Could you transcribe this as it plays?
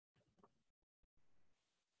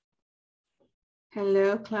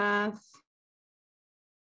Hello, class.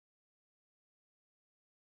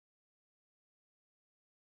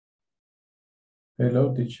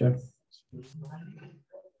 Hello, teacher.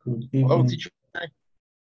 Good evening. Hello, teacher.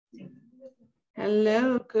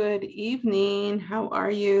 Hello, good evening. How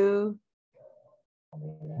are you?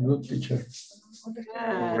 Good, teacher.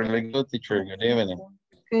 Good. Really good, teacher. Good evening.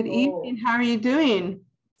 Good evening. How are you doing?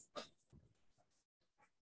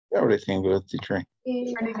 Everything good, teacher.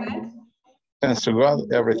 Pretty good. Thanks to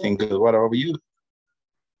God, everything good. What about you?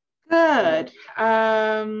 Good.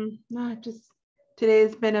 No, just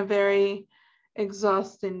today's been a very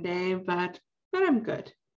exhausting day, but I'm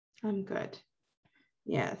good. I'm good.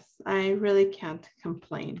 Yes, I really can't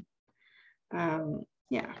complain.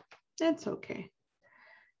 Yeah, it's okay.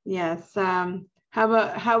 Yes.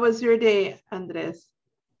 How was your day, Andres?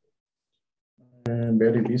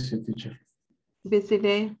 Very busy, teacher. Busy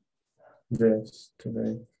day? Yes,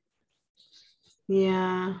 today.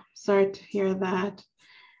 Yeah, sorry to hear that.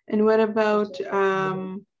 And what about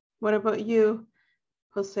you,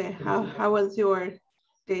 Jose? How was your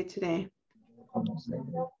day today?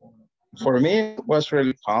 For me, it was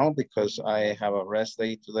really calm because I have a rest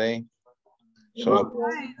day today. So it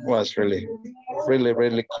was really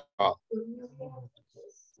calm.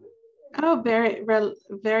 Oh,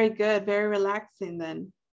 very good, very relaxing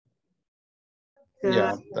then. Good.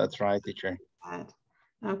 Yeah, that's right, teacher.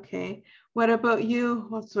 Okay. What about you,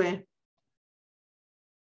 Josue?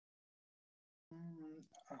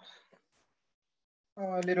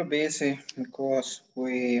 A little busy because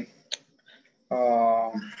we're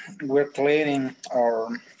cleaning our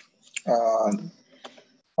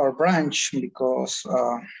branch because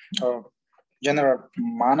our general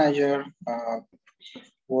manager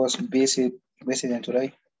was visiting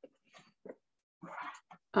today.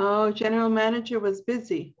 Oh, general manager was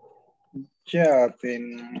busy. Yeah,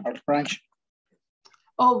 in our branch.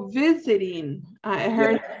 Oh, visiting. I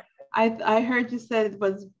heard. Yeah. I heard you said it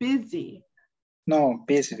was busy. No,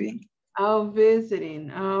 visiting. Oh,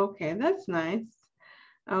 visiting. Oh, okay, that's nice.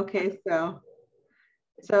 Okay, so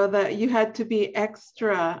that you had to be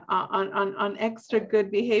extra on extra good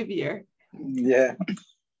behavior. Yeah.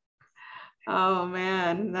 Oh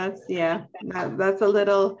man, that's that's a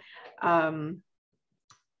little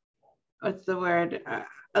what's the word?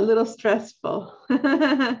 A little stressful.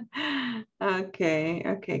 Okay,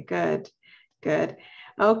 good.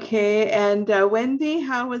 Okay, and Wendy,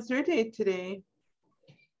 how was your day today?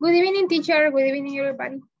 Good evening, teacher. Good evening,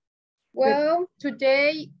 everybody. Well,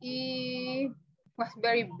 today it was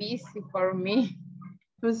very busy for me.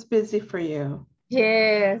 It was busy for you.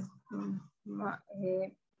 Yes, much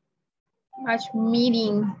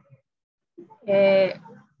meeting for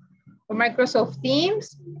Microsoft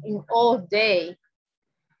Teams in all day.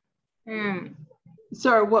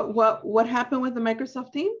 Sorry, what happened with the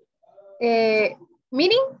Microsoft team?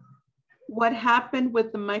 Meeting? What happened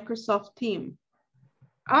with the Microsoft team?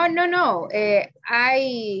 Oh, no.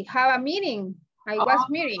 I have a meeting. I was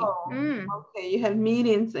meeting. Okay, you had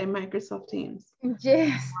meetings in Microsoft Teams.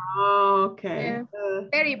 Yes. Oh, okay.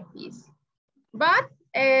 Very busy. But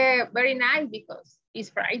very nice because it's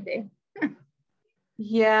Friday.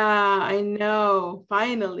 Yeah, I know.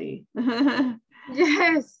 Finally.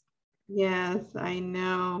 Yes. Yes, I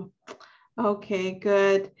know. Okay,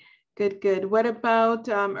 good. What about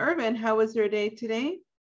Irvin? How was your day today?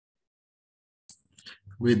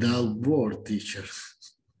 Without work, teacher.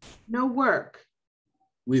 No work.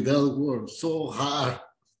 Without work, so hard.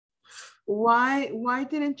 Why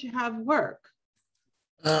didn't you have work?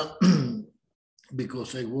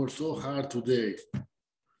 Because I worked so hard today.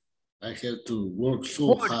 I had to work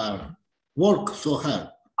so hard. Work so hard.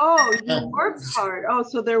 Oh, you worked hard. Oh,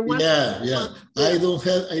 so there was. Yeah. I don't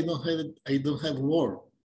have work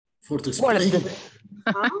for to explain.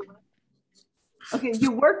 Huh? Okay,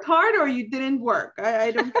 you worked hard or you didn't work?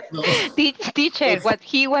 I don't. No. Teacher, what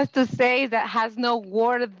he wants to say that has no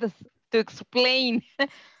words to explain the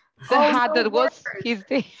hard that was his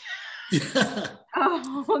day. Yeah.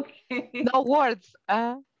 Oh, okay. No words.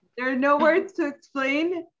 There are no words to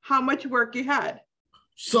explain how much work you had.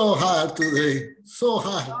 So hard today. So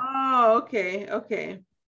hard. Oh, okay.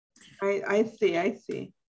 I see.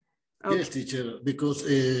 Okay. Yes, teacher, because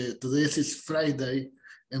today is Friday,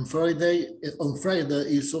 and on Friday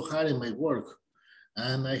is so hard in my work,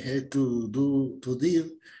 and I had to deal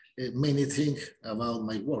many things about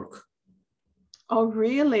my work. Oh,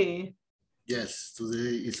 really? Yes,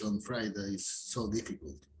 today is on Friday. It's so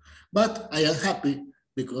difficult, but I am happy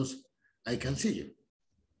because I can see you.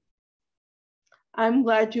 I'm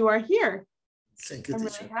glad you are here. Thank you, I'm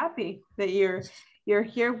teacher. really happy that you're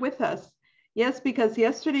here with us. Yes, because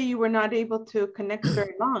yesterday you were not able to connect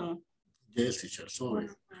very long. Yes, teacher, sorry.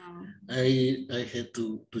 Wow. I had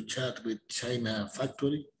to chat with China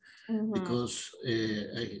factory because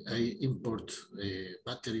I import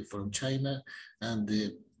battery from China, and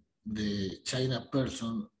the China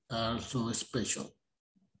person are so special.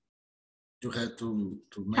 You have to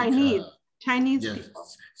make Chinese yes, people.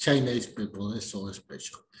 Chinese people is so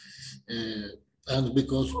special. And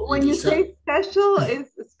because when you say special, is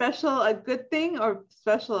special a good thing or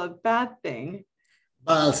special a bad thing?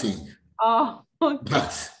 Bad thing. Oh, okay.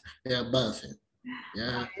 Bad, yeah, bad thing.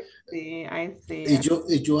 Yeah. I see. If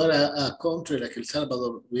you are a country like El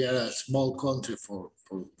Salvador, we are a small country for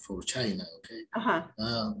China, okay?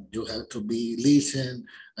 You have to be listen,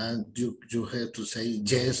 and you have to say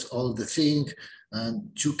yes all the thing,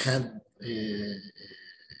 and you can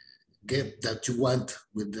get that you want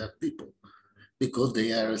with that people because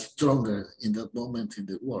they are stronger in that moment in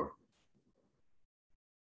the war.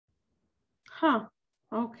 Huh.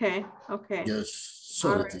 Okay. Okay. Yes.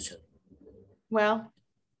 Sorry, right. teacher. Well.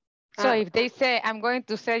 So if they say, I'm going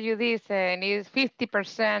to sell you this and it's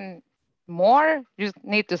 50% more, you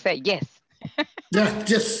need to say yes. Yeah,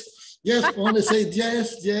 yes, only say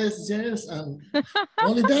yes, and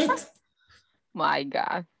only that. My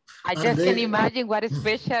God. I just can imagine what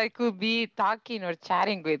special it could be talking or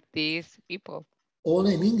chatting with these people. All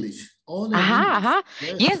in English. All in English.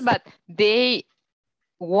 Yes, but they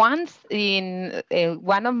once in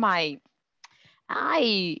one of my,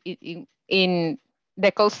 in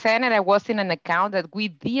the call center, I was in an account that we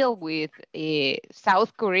deal with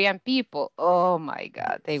South Korean people. Oh my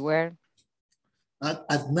God, they were.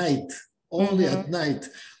 At night, only at night.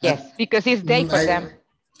 Yes, because it's day for them.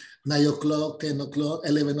 9 o'clock, 10 o'clock,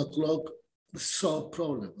 11 o'clock, so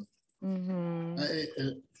problem. And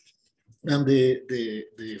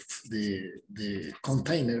the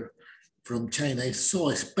container from China is so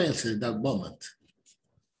expensive at that moment.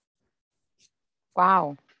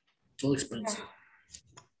 Wow. So expensive.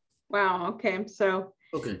 Wow. Okay. So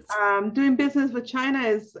okay. Doing business with China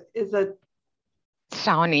is a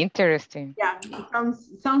sound interesting. Yeah,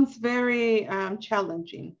 sounds very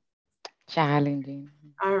challenging. Challenging.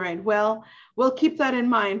 All right. Well, we'll keep that in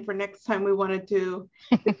mind for next time we want to do.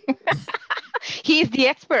 He's the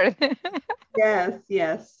expert.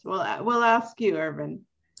 Yes. We'll ask you, Irvin.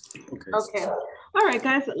 Okay. All right,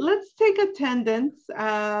 guys. Let's take attendance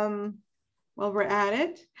while we're at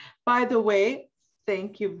it. By the way,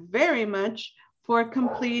 thank you very much for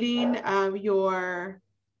completing your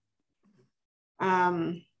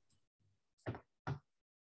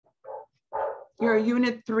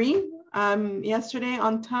unit 3 yesterday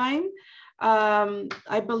on time.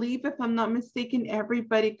 I believe, if I'm not mistaken,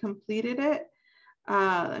 everybody completed it.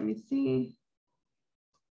 Let me see.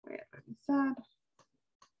 Wait, let me see.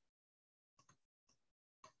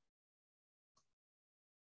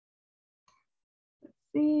 Let's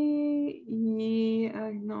see.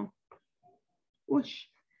 Yeah, no. Ush.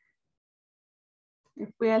 Me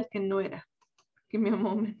fui al que no era. Give me a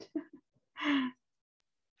moment.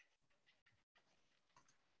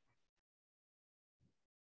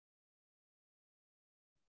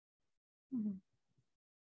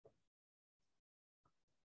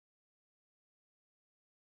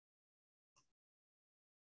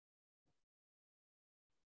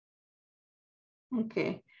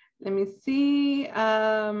 Okay, let me see.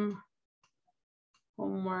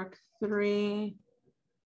 Homework 3.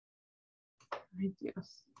 Ay,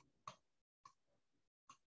 Dios.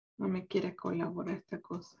 No me quiere colaborar esta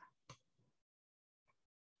cosa.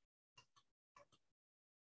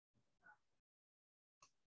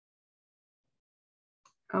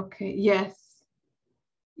 Okay, yes,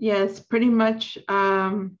 pretty much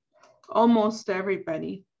almost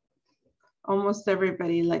everybody,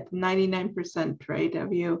 like 99%, right,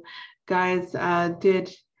 of you guys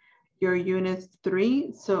did your unit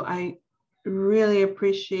 3. So I really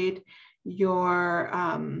appreciate your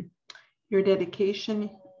dedication.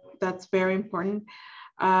 That's very important.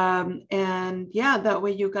 And yeah, that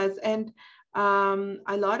way you guys, and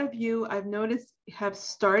a lot of you I've noticed have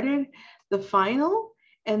started the final,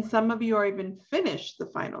 and some of you are even finished the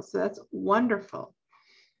final. So that's wonderful.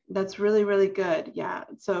 That's really, really good. Yeah.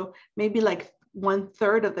 So maybe like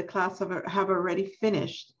 1/3 of the class have already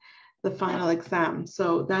finished the final exam.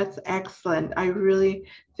 So that's excellent. I really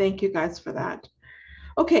thank you guys for that.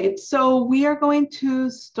 Okay, so we are going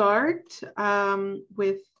to start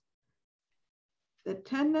with the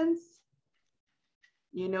attendance.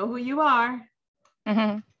 You know who you are.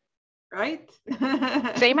 Mm-hmm. Right?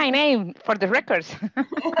 Say my name for the records.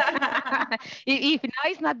 If now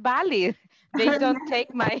it's not valid, they don't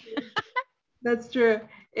take my. That's true.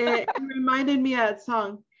 It reminded me of that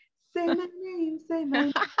song. Say my name, say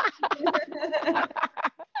my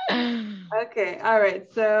name. Okay, all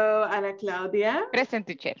right. So Ana Claudia. Present,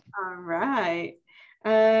 teacher. All right.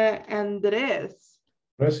 Andres.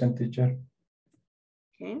 Present, teacher.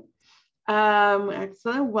 Okay.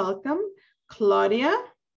 Excellent. Welcome. Claudia.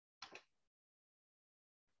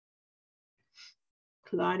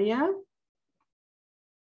 Claudia.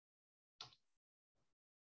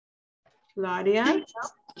 Claudia.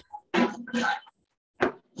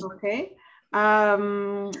 Okay.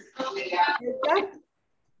 Edgar.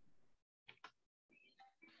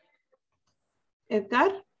 Edgar?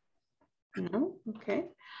 No. Okay.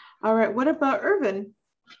 All right. What about Irvin?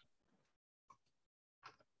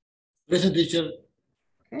 Present, teacher.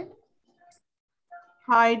 Okay.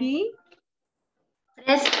 Heidi.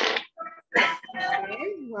 Present.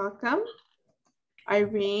 Okay. Welcome.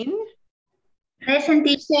 Irene. Present,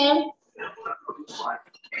 teacher.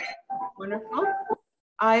 Wonderful.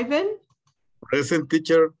 Ivan. Present,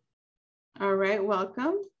 teacher. All right.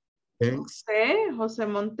 Welcome. Thanks. Jose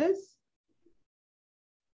Montes.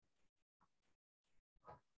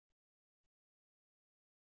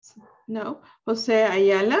 No. Jose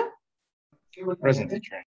Ayala. Present,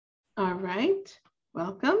 teacher. All right.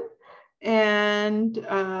 Welcome. And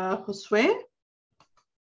Josue.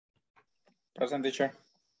 Present, teacher.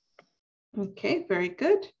 Okay, very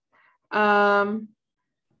good. And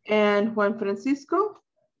Juan Francisco.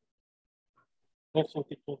 Present,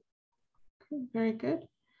 teacher. Okay, very good.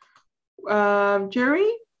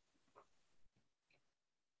 Jerry.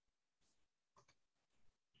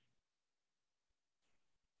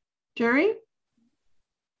 Jerry.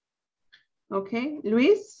 Okay,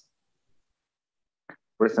 Luis.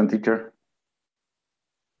 Present, teacher.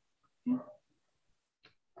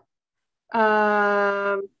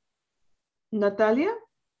 Natalia.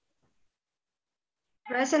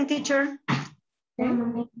 Present, teacher. Okay.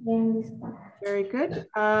 Very good.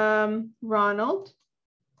 Ronald.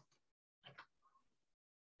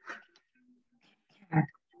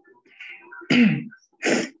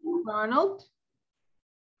 Ronald.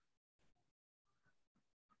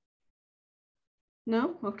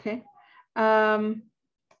 No? Okay.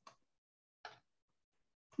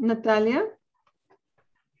 Natalia.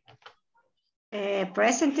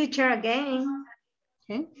 Present, teacher again.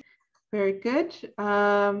 Okay. Very good.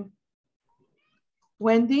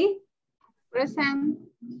 Wendy. Present.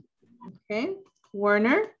 Okay.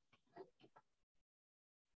 Werner.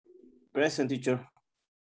 Present, teacher.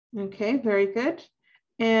 Okay, very good.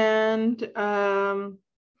 And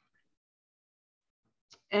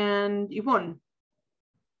Yvonne.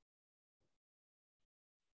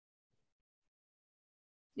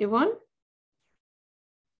 Yvonne?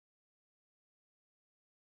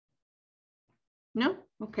 No?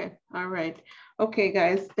 Okay, all right. Okay,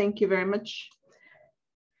 guys, thank you very much.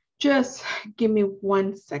 Just give me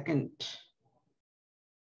 1 second.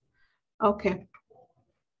 Okay.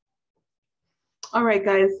 All right,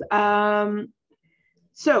 guys.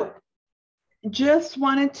 So just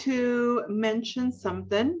wanted to mention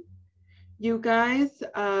something. You guys,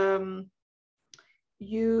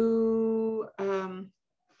 you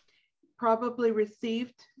probably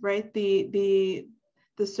received, right, the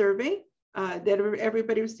survey. Did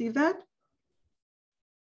everybody receive that?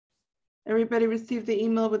 Everybody received the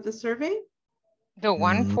email with the survey? The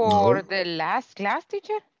one for the last class,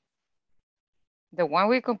 teacher? The one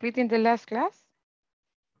we completed in the last class?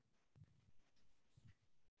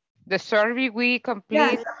 The survey we complete?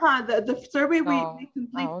 Yes, the survey No. we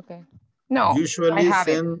complete. Oh, okay. No, Usually I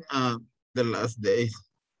haven't. send the last day.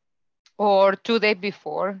 Or 2 days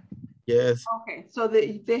before. Yes. Okay, so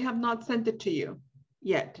they have not sent it to you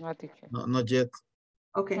yet? No, teacher. No, not yet.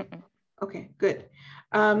 Okay. Okay, good.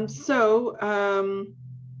 So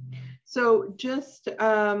just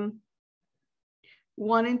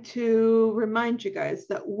wanting to remind you guys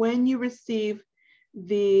that when you receive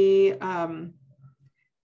the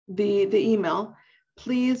email,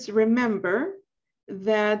 please remember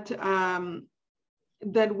that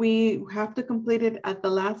that we have to complete it at the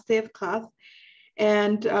last day of class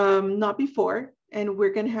and not before, and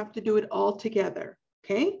we're going to have to do it all together.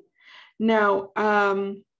 Okay. Now,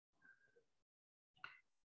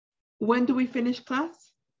 when do we finish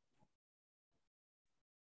class?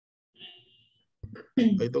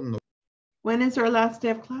 I don't know. When is our last day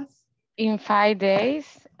of class? In 5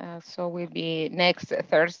 days, so will be next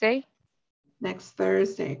Thursday. Next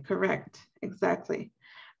Thursday, correct, exactly.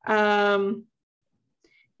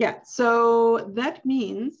 Yeah, so that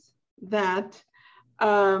means that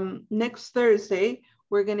next Thursday,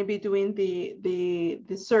 we're gonna be doing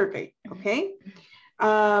the survey, okay?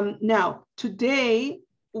 Now, today,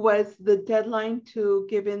 was the deadline to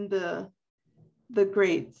give in the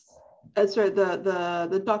grades, sorry,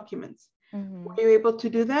 the documents. Mhm. Were you able to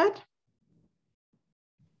do that?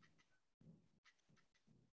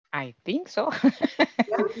 I think so.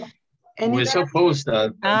 We suppose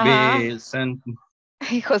that we sent.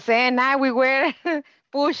 Jose and I, we were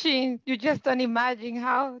pushing. You just don't imagine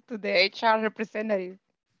how to the HR representative.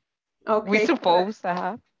 Okay. We suppose.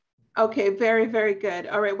 Okay, very, very good.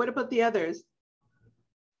 All right, what about the others?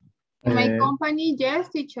 In my company, yes,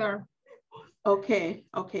 teacher. Okay,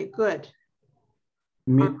 okay, good.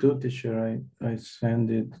 Me too, teacher. I sent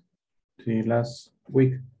it the last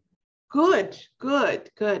week. Good, good,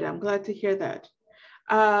 good. I'm glad to hear that.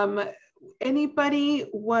 Anybody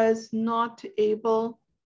was not able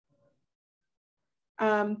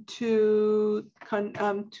to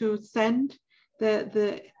send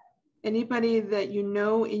anybody that you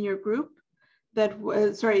know in your group that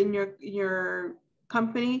was, sorry, in your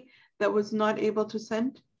company that was not able to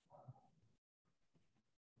send?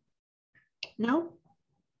 No?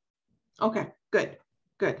 Okay, good,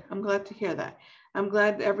 good. I'm glad to hear that. I'm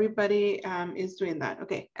glad everybody is doing that.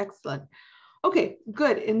 Okay, excellent. Okay,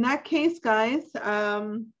 good. In that case, guys,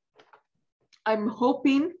 I'm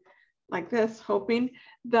hoping like this, hoping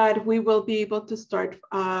that we will be able to start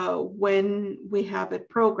when we have it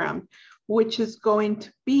programmed, which is going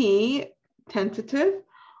to be tentative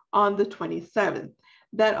on the 27th.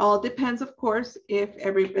 That all depends, of course, if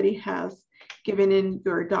everybody has given in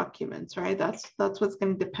your documents, right? That's what's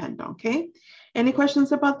going to depend on, okay? Any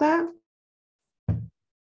questions about that?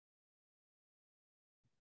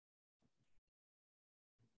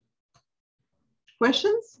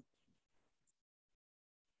 Questions?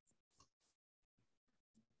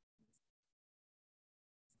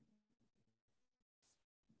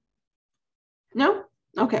 No?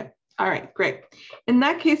 Okay. All right, great. In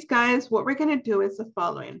that case, guys, what we're going to do is the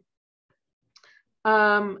following.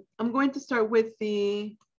 I'm going to start with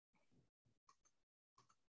the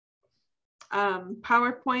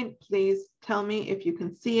PowerPoint. Please tell me if you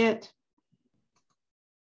can see it.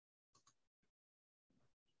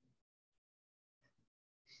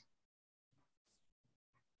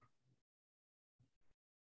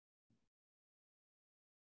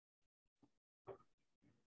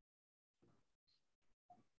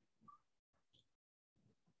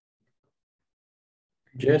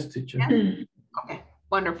 Yes, teacher. Okay,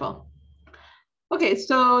 wonderful. Okay,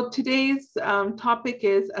 so today's topic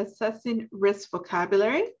is assessing risk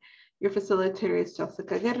vocabulary. Your facilitator is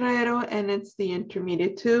Jessica Guerrero, and it's the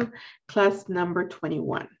Intermediate 2, class number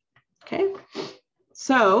 21. Okay,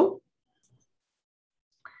 so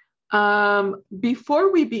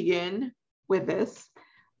before we begin with this,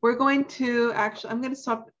 we're going to actually, I'm going to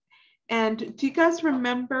stop. And do you guys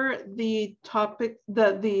remember the topic,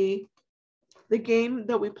 the game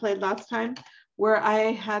that we played last time, where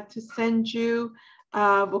I had to send you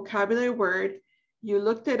a vocabulary word, you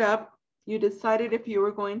looked it up, you decided if you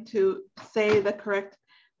were going to say the correct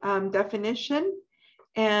definition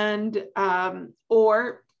and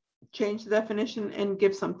or change the definition and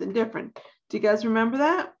give something different. Do you guys remember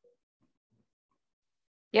that?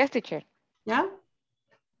 Yes, teacher. Yeah?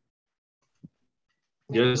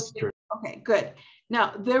 Yes, teacher. Okay, good.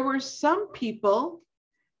 Now, there were some people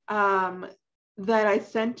that I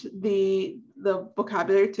sent the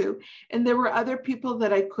vocabulary to, and there were other people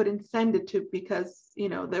that I couldn't send it to because, you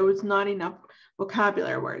know, there was not enough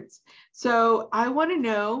vocabulary words. So I want to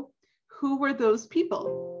know, who were those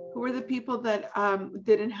people? Who were the people that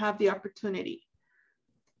didn't have the opportunity?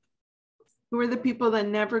 Who were the people that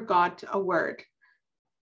never got a word?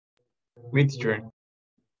 Me, teacher.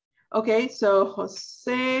 Okay, so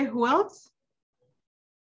Jose, who else?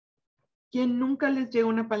 ¿Quién nunca les llegó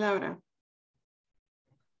una palabra?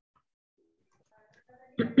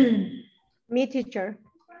 Me, teacher.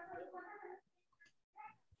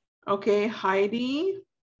 Okay, Heidi.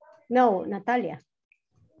 No, Natalia.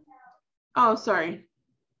 Oh, sorry.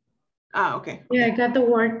 Ah, okay. Yeah, I got the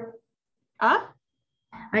word. Ah?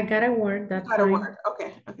 I got a word. That's Got fine. a word.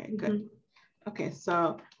 Okay, okay, good. Okay,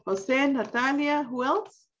 so Jose, Natalia, who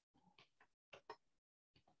else?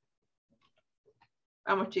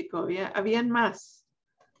 Vamos, chico, habían más.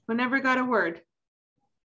 Who never got a word?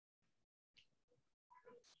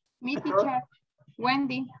 Me, teacher.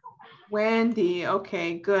 Wendy. Wendy,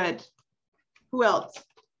 okay, good. Who else?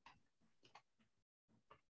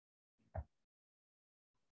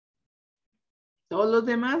 ¿Todos los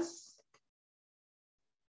demás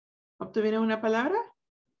obtuvieron una palabra?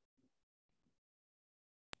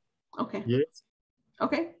 Okay. Yes.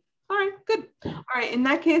 Okay. All right, good. All right, in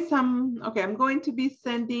that case, okay, I'm going to be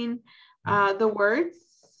sending the words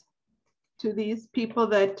to these people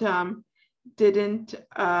that didn't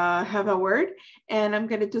have a word, and I'm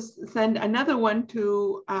going to just send another one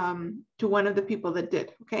to one of the people that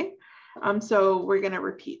did. Okay, so we're going to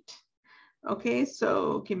repeat. Okay,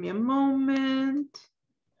 so give me a moment.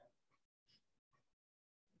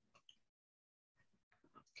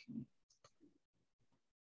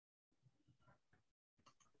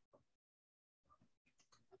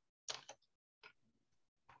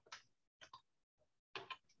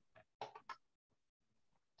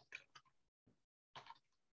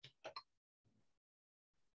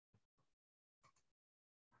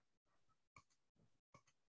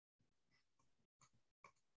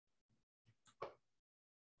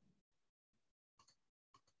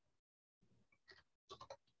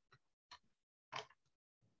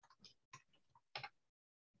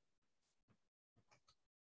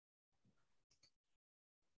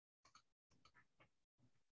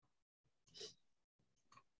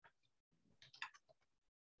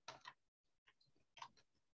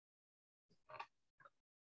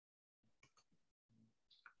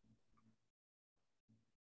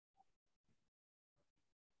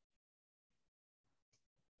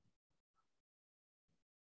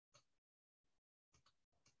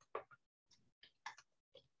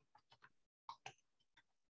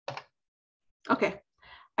 Okay,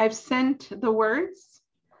 I've sent the words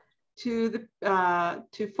to the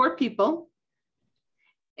to 4 people,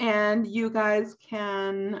 and you guys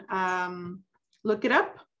can look it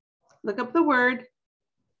up, look up the word,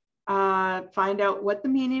 find out what the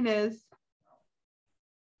meaning is.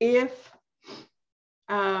 If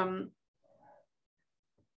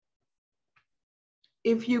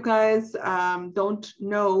you guys don't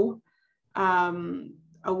know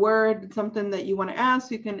a word, something that you want to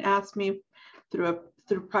ask, you can ask me through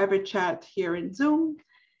private chat here in Zoom.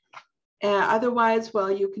 Otherwise, well,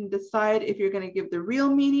 you can decide if you're going to give the real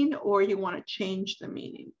meaning or you want to change the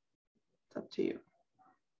meaning. It's up to you.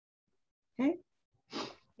 Okay.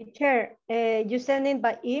 Teacher, you send it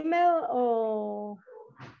by email or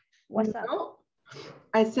WhatsApp? No,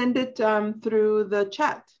 I send it through the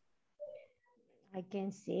chat. I can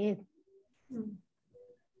see it.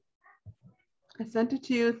 I sent it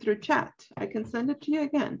to you through chat. I can send it to you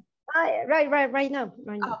again. Right now.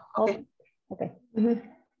 Oh, okay. Okay. Mm-hmm.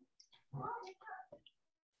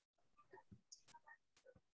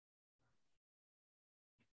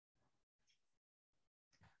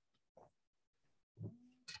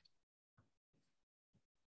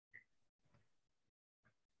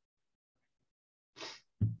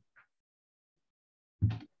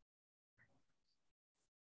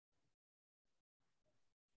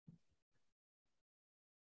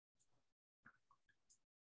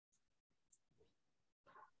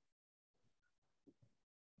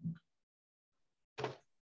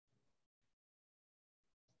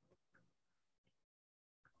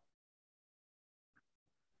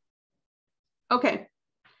 Okay,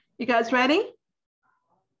 you guys ready?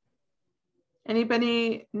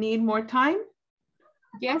 Anybody need more time?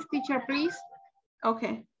 Yes, teacher, please.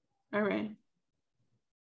 Okay, all right.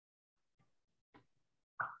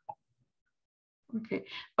 Okay,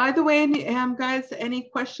 by the way, guys, any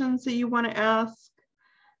questions that you want to ask,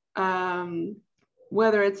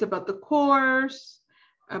 whether it's about the course,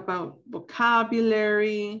 about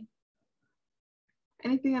vocabulary,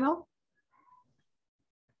 anything at all?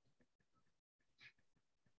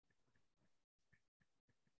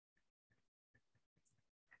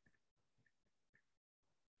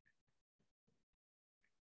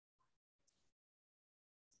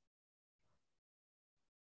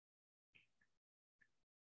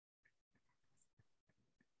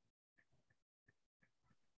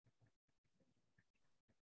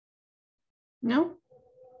 No?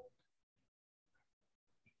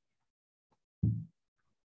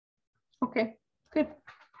 Okay, good.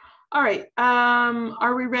 All right,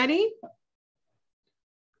 are we ready?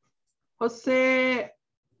 Jose,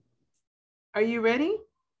 are you ready?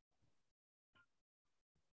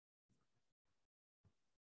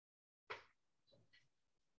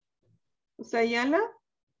 Jose Ayala?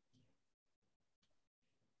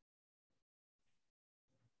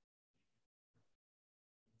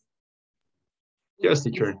 Yes,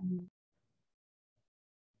 teacher.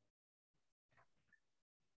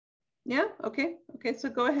 Yeah, okay, so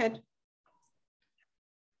go ahead.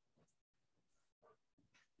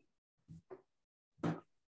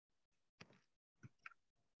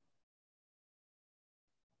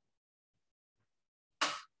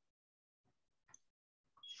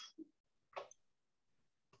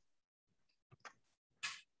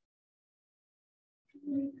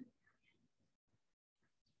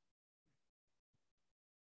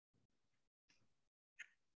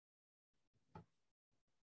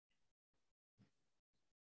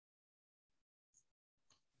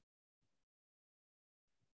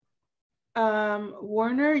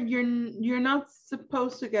 Warner, you're not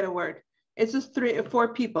supposed to get a word. It's just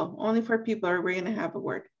 4 people. Only 4 people are going to have a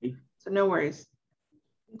word. So no worries.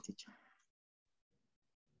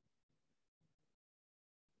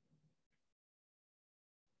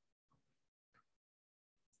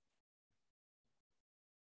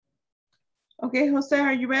 Okay, Jose,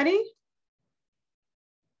 are you ready?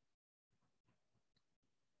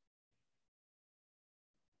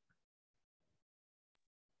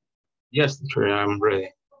 Yes, teacher, I'm ready.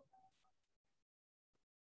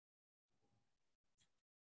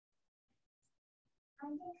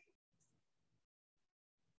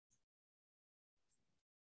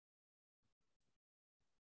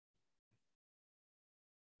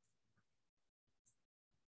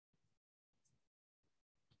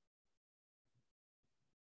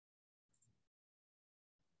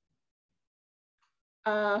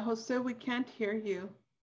 Jose, we can't hear you.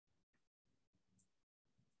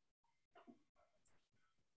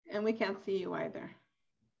 And we can't see you either.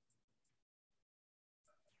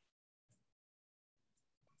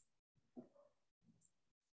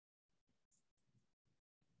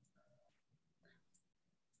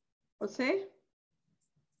 Jose?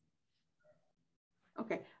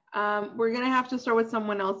 Okay, we're gonna have to start with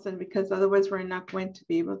someone else then, because otherwise we're not going to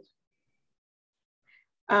be able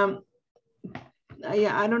to.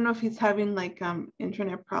 Yeah, I don't know if he's having like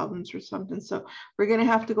internet problems or something. So we're gonna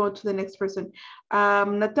have to go to the next person.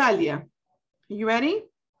 Natalia, you ready?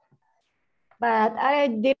 But I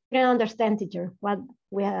didn't understand, teacher, what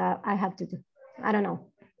I have to do. I don't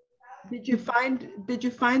know. Did you find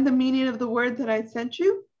the meaning of the word that I sent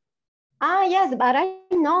you? Ah, yes, but I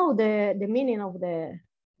know the meaning of the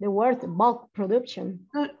word bulk production.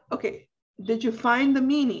 Okay, did you find the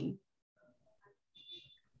meaning?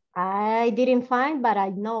 I didn't find, but I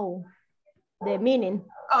know the meaning.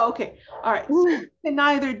 Oh, okay. All right. So you can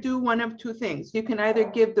either do one of 2 things. You can either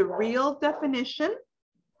give the real definition.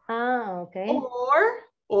 Ah, okay.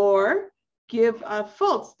 Or give a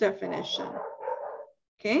false definition.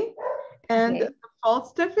 Okay. And okay. the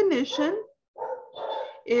false definition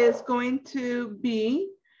is going to be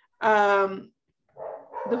the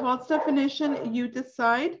false definition. You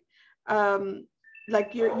decide,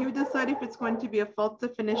 like you decide if it's going to be a false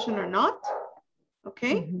definition or not.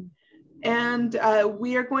 Okay. Mm-hmm. And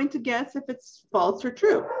we are going to guess if it's false or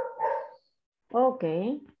true.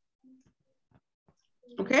 Okay.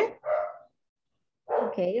 Okay.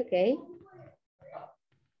 Okay, okay.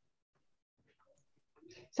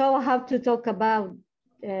 So I have to talk about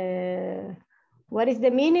what is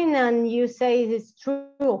the meaning, and you say it's true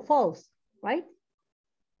or false, right?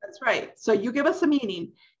 That's right. So you give us a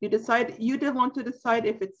meaning. You decide, you did want to decide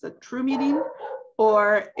if it's a true meaning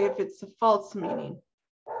or if it's a false meaning.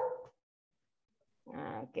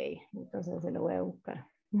 Okay, entonces se lo voy a buscar.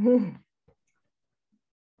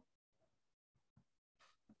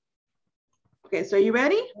 Okay, so are you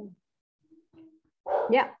ready?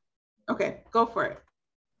 Yeah. Okay, go for it.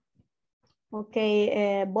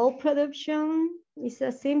 Okay, bulk production is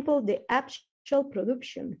a simple, the actual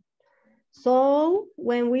production. So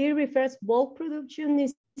when we refer to bulk production,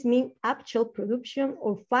 this means actual production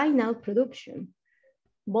or final production.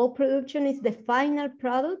 Bulk production is the final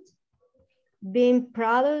product being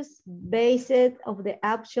produced based on the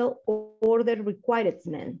actual order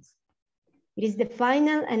requirements. It is the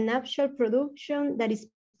final and actual production that is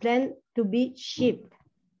planned to be shipped.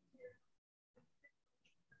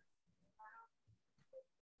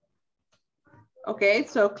 Okay,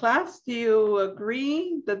 so class, do you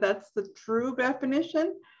agree that that's the true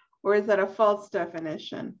definition, or is that a false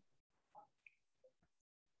definition?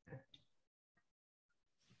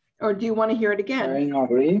 Or do you want to hear it again? I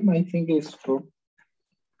agree. I think it's true.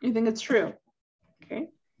 You think it's true? Okay.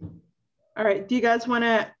 All right. Do you guys want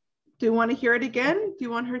to, hear it again? Do you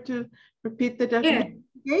want her to repeat the definition?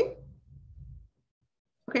 Yeah. Okay.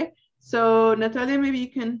 Okay. So Natalia, maybe you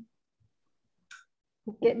can.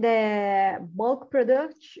 The bulk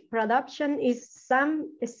production is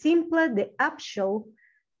simply the actual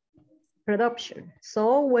production.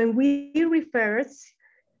 So when we refer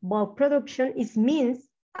bulk production, it means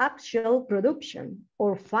actual production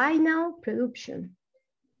or final production.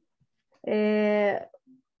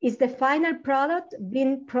 Is the final product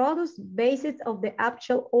being produced based on the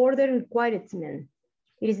actual order requirement.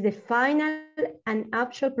 It is the final and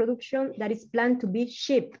actual production that is planned to be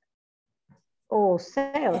shipped or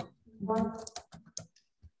sell.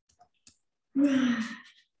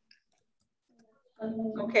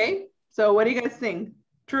 Okay, so what do you guys think?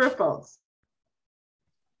 True or false?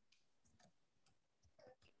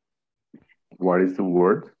 What is the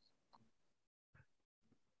word?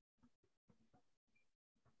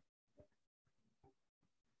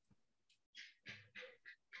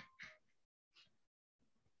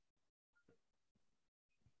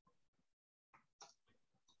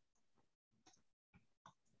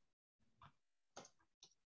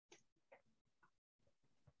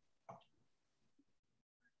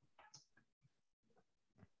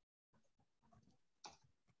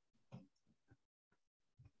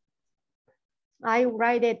 I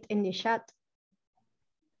write it in the chat.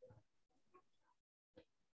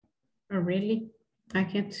 Oh, really? I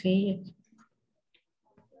can't see it.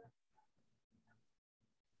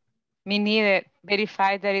 Me neither.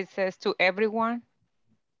 Verify that it says to everyone.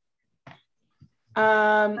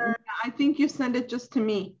 I think you send it just to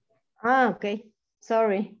me. Ah, okay.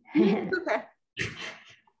 Sorry. It's okay.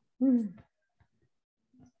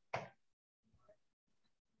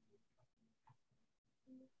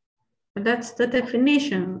 But that's the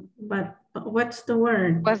definition, but what's the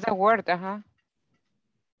word? What's the word? Uh-huh.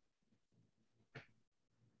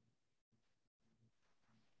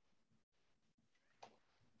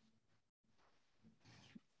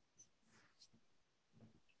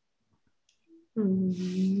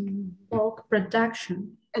 Bulk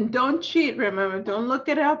production. And don't cheat, remember, don't look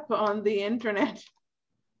it up on the internet.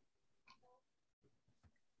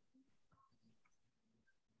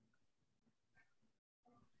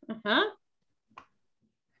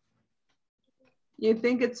 You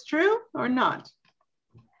think it's true or not?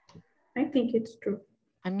 I think it's true.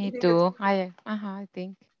 Me too. I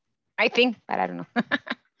think, but I don't know.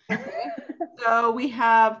 Okay. So we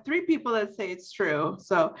have 3 people that say it's true.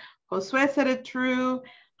 So Josue said it's true.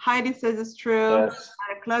 Heidi says it's true. Yes.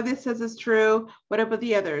 Claudia says it's true. What about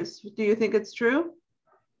the others? Do you think it's true?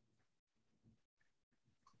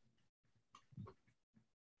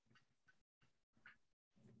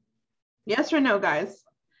 Yes or no, guys?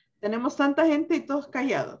 Tenemos tanta gente y todos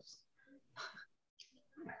callados.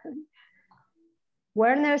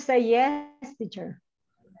 Werner said yes, teacher.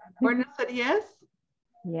 Werner said yes?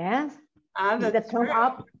 Yes. Ah, Is that's the thumb true.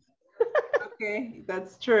 up? Okay,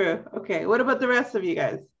 that's true. Okay, what about the rest of you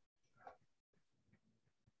guys?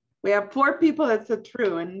 We have 4 people that said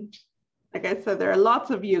true, and like I said, there are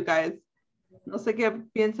lots of you guys. No sé qué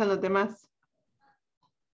piensan los demás.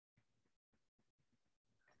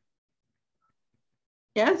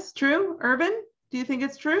 Yes, true. Irvin, do you think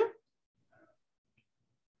it's true?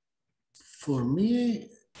 For me,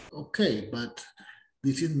 okay, but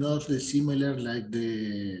this is not the similar like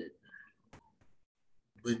the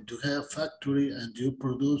when you have factory and you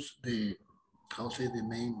produce the, how say the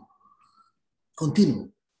name,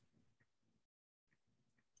 continuum.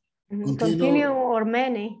 Continue or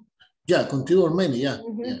many. Yeah, continue or many, yeah.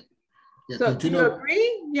 Yeah, So continue. do you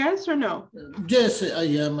agree? Yes or no? Yes, I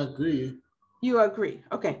am agree. You agree.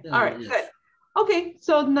 Okay. Yeah, All right, yes. good. Okay,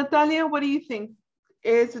 so Natalia, what do you think?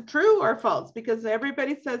 Is it true or false? Because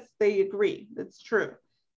everybody says they agree. It's true.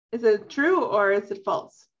 Is it true or is it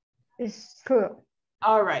false? It's true.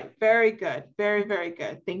 All right, very good. Very, very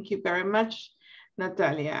good. Thank you very much,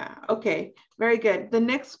 Natalia. Okay, very good. The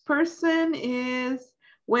next person is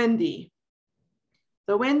Wendy.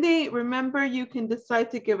 So Wendy, remember you can decide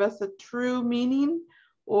to give us a true meaning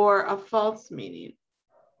or a false meaning.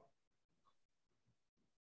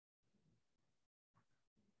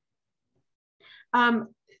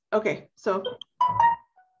 Okay, so, all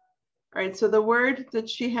right, so the word that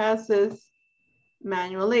she has is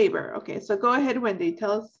manual labor. Okay, so go ahead, Wendy,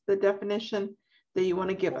 tell us the definition that you want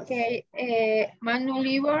to give us. Okay, manual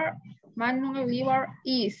labor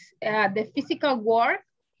is the physical work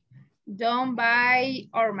done by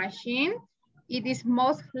our machine. It is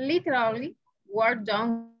most literally work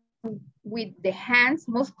done with the hands,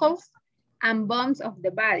 muscles, and bones of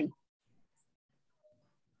the body.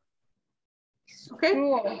 Okay.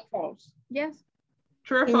 True or false? Yes.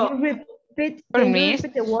 True or Can false? you repeat, For can me, you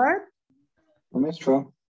repeat the word? For me, it's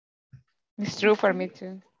true. it's true for me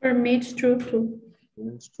too. For me, it's true too.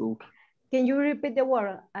 It's true. Can you repeat the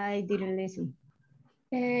word? I didn't listen.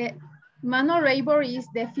 Manual labor is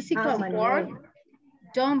the physical work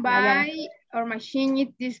done by our machine.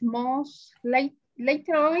 It is most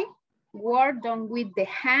literally work done with the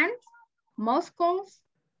hands, muscles,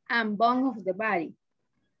 and bone of the body.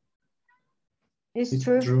 It's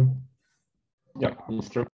true. Yeah, it's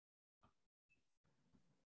true.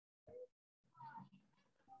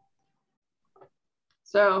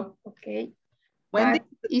 So, okay. Wendy,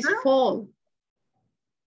 But it's false.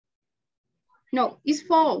 No, it's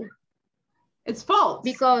false. It's false.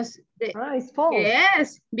 Because it's false.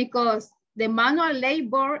 Yes, because the manual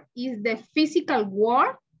labor is the physical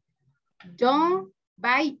work done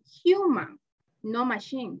by human, no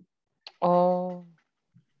machine. Oh.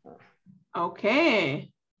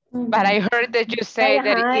 Okay. But I heard that you say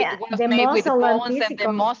that it was made with the bones and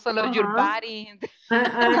the muscle of your body.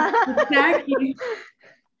 Exactly.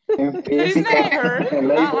 Isn't that I heard?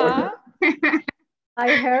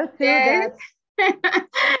 I heard too that.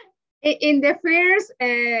 In the first,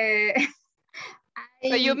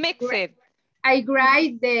 so you mix it. I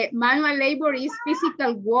write the manual labor is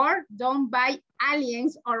physical work done by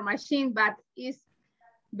aliens or machine, but it's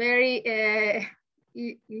very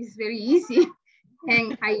easy,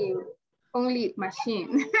 and I only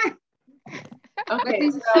machine. But Okay,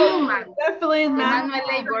 it's so human. definitely The manual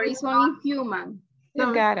labor is only human.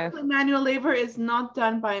 So got it. manual labor is not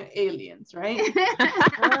done by aliens, right?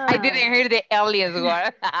 I didn't hear the aliens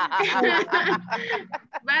word.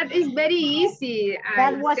 But it's very easy.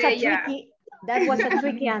 That was a tricky. That was a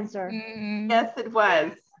tricky answer. Yes, it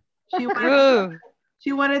was.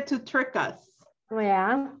 She wanted to trick us.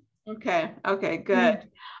 Yeah. Okay, okay, good.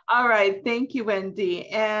 All right, thank you, Wendy.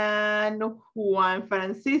 And Juan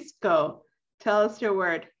Francisco, tell us your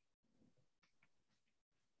word.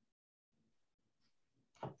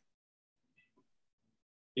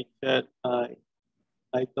 Teacher, I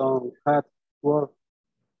don't have work.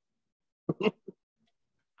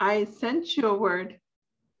 I sent you a word.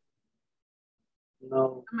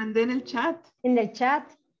 No. Mandé en el chat. In the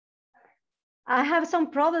chat. I have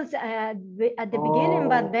some problems at the beginning,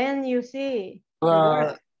 but then you see.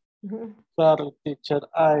 Sorry, teacher,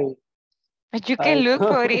 But you can look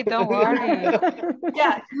for it, don't worry.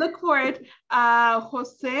 Yeah, look for it.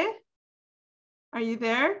 Jose, are you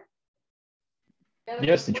there?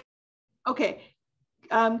 Yes, teacher. Okay.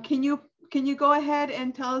 Can you go ahead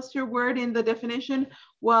and tell us your word in the definition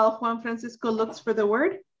while Juan Francisco looks for the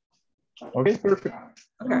word? Okay, perfect.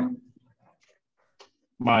 Okay.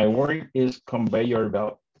 My word is conveyor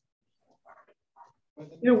belt.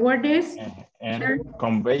 Your word is? And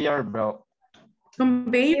conveyor belt.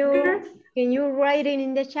 Conveyor? Can you write it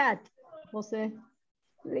in the chat, Jose?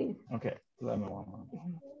 Please. Okay, let me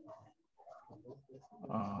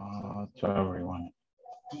to everyone.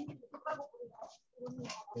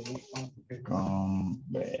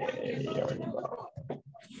 Conveyor belt.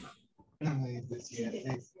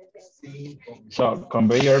 So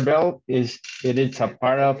conveyor belt is a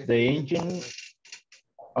part of the engine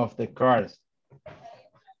of the cars.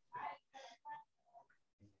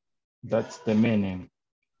 That's the meaning.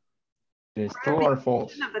 Is true or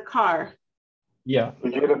false? Of the car. Yeah.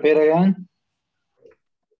 Could you repeat again?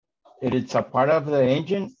 It is a part of the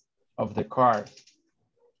engine of the car.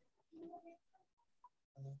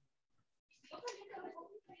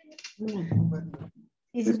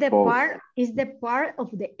 Is the part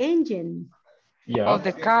of the engine? Yeah. Of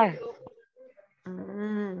the car.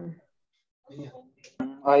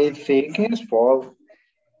 I think it's false.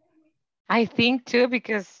 I think too,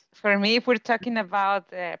 because for me, if we're talking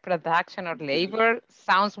about production or labor,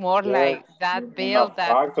 sounds more like that belt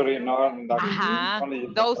that, Factory, no,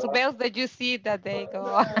 those belts that you see that they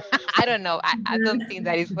go, I don't know. I don't think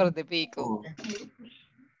that is for the vehicle.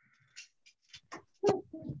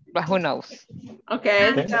 But who knows?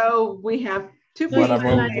 Okay, so we have two What people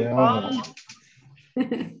about saying the false.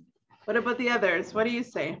 others? What about the others? What do you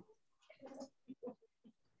say?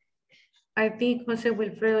 I think Jose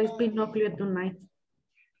Wilfredo is Pinocchio tonight.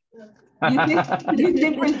 You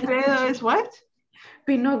think Wilfredo is what?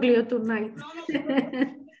 Pinocchio tonight.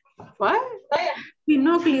 What?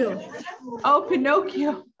 Pinocchio. Oh,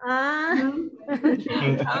 Pinocchio.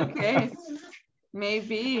 Okay.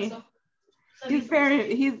 Maybe. He's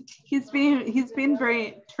been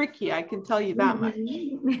very tricky, I can tell you that much.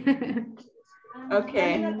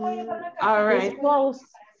 Okay. All right.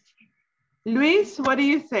 Luis, what do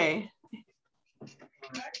you say?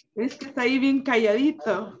 Luis que está ahí bien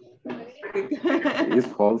calladito. It's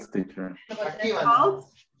false, teacher.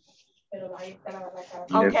 False? Yes,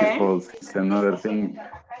 it's false. It's another thing.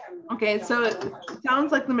 Okay, so it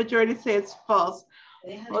sounds like the majority say it's false.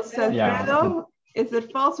 Alfredo, is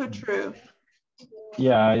it false or true?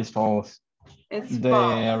 Yeah, it's false. It's the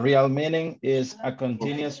false. real meaning is a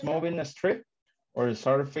continuous moving strip or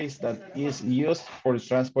surface that is used for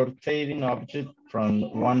transporting objects from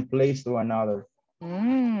one place to another.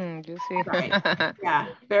 You see. Right. Yeah,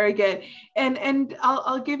 very good. And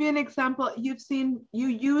I'll give you an example. You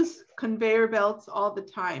use conveyor belts all the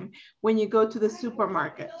time when you go to the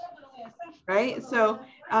supermarket, right? So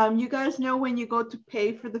you guys know when you go to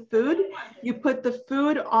pay for the food, you put the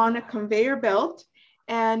food on a conveyor belt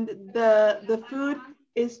and the food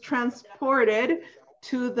is transported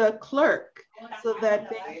to the clerk so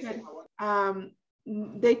that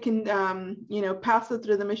they can you know, pass it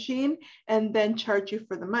through the machine and then charge you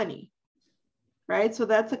for the money, right? So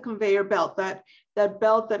that's a conveyor belt. That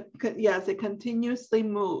belt that, yes, it continuously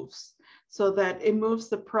moves so that it moves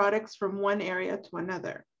the products from one area to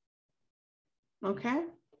another. Okay.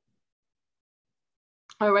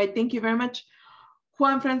 All right, thank you very much.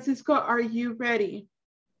 Juan Francisco, are you ready?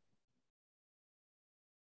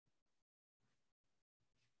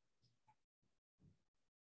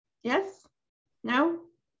 Yes? No?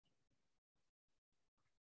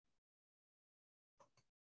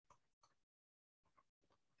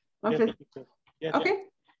 Okay. Yes, Okay,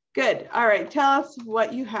 good. All right, tell us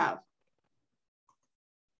what you have.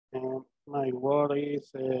 My word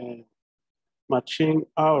is machine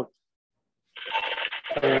out.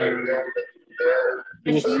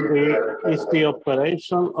 Is the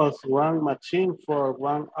operation of one machine for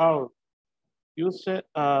 1 hour. Use it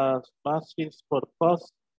as basis for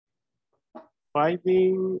cost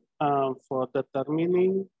finding for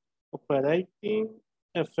determining operating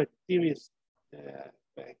effectiveness.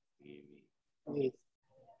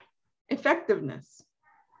 Effectiveness.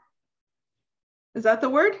 Is that the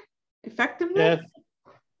word? Effectiveness?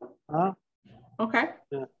 Yes. Okay.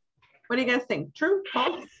 Yeah. What do you guys think? True,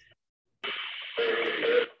 false?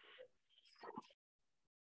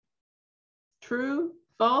 True,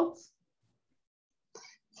 false?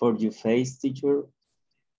 For your face, teacher,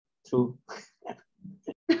 true.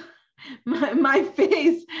 my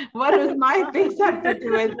face, what does my face have to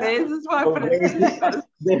do with this? This is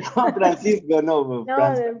what Francisco, no.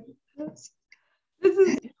 This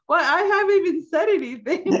is what I haven't even said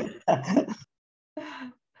anything.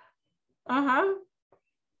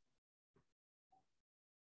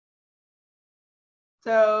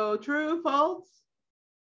 So true, false?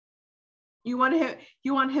 You want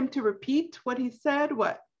him to repeat what he said?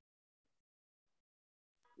 What?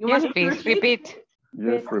 Yes, please repeat.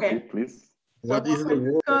 Yes, okay. repeat, please. What is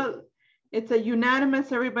the word? It's a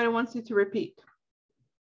unanimous. Everybody wants you to repeat.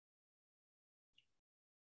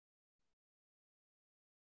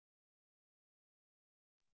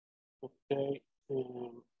 Okay.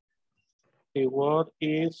 The word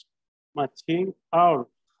is machine out.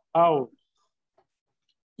 Out.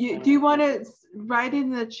 Do you want to write in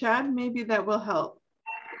the chat? Maybe that will help.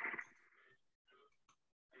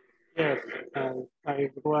 Yes, I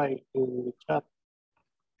write in the chat.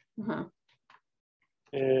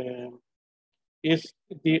 Is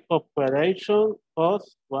the operation of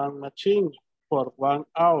one machine for 1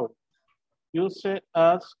 hour. Use it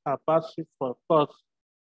as a basis for cost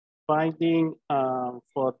finding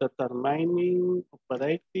for determining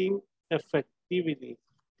operating effectivity.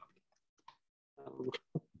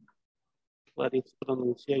 What is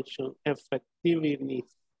pronunciation? Effectiveness.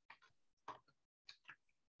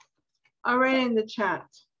 I'll write it in the chat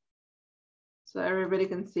so everybody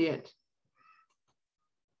can see it.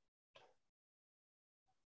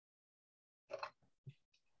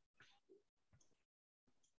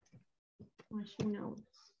 Machine notes.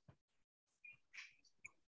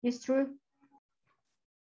 It's true.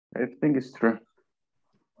 I think it's true.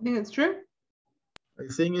 I think it's true. I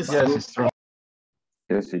think it's yes, true. it's true.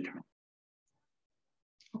 Yes, teacher.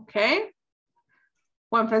 Okay.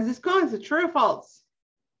 Juan Francisco, is it true or false?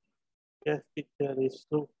 Yes, teacher, it's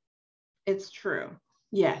true. It's true.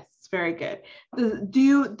 Yes, very good.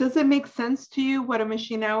 Does it make sense to you what a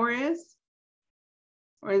machine hour is?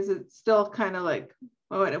 Or is it still kind of like,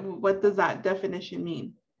 what does that definition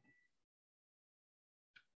mean?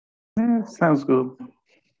 Yeah, sounds good.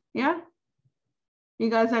 Yeah? You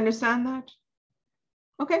guys understand that?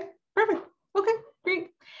 Okay, perfect. Okay,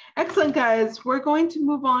 great. Excellent, guys. We're going to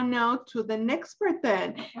move on now to the next part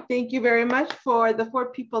then. Thank you very much for the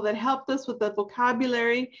 4 people that helped us with the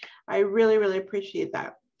vocabulary. I really, really appreciate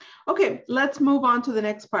that. Okay, let's move on to the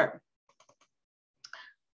next part.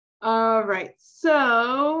 All right,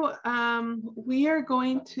 so we are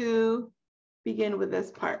going to begin with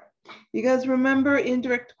this part. You guys remember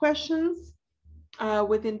indirect questions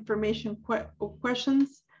with information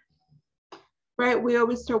questions, right? We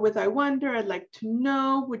always start with I wonder, I'd like to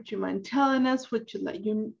know, would you mind telling us, would you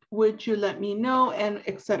let me know, and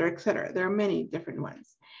et cetera, et cetera. There are many different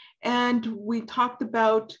ones. And we talked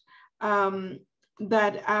about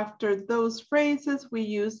that after those phrases, we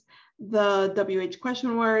use the WH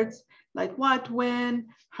question words like what, when,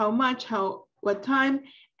 how much, what time.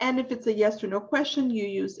 And if it's a yes or no question, you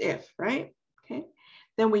use if, right? Okay.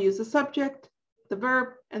 Then we use the subject, the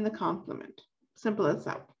verb, and the complement. Simple as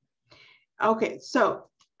that. Okay, so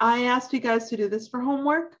I asked you guys to do this for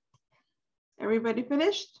homework. Everybody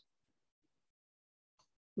finished?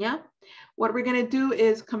 Yeah. What we're gonna do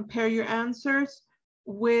is compare your answers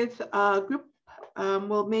with a group.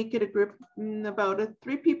 We'll make it a group about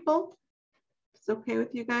 3 people. It's okay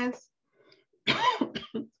with you guys?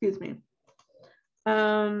 Excuse me.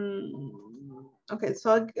 Okay,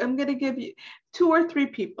 so I'm gonna give you 2 or 3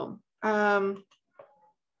 people. Let's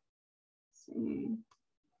see.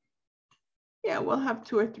 Yeah, we'll have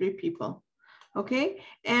 2 or 3 people. Okay,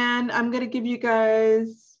 and I'm gonna give you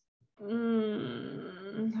guys,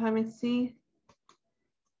 let me see.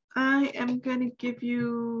 I am gonna give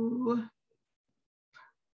you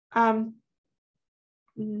 8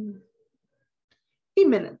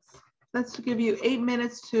 minutes. Let's give you 8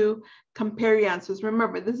 minutes to compare your answers.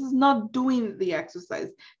 Remember, this is not doing the exercise.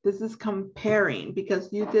 This is comparing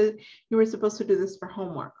because you were supposed to do this for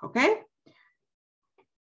homework, okay?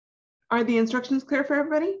 Are the instructions clear for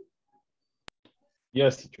everybody?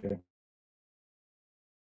 Yes, teacher.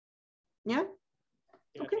 Yeah?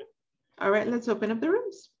 Okay. All right, let's open up the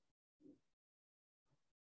rooms.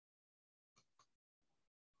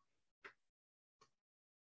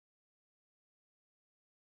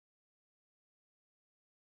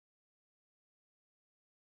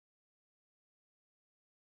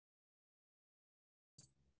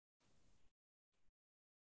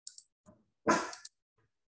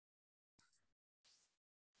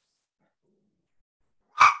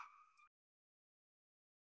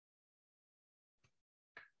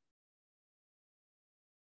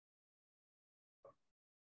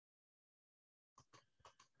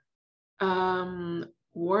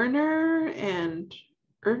 Werner and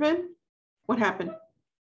Irvin, what happened?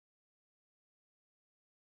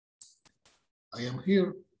 I am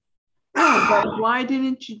here. Oh, but why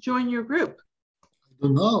didn't you join your group? I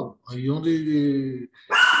don't know. I only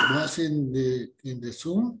was in the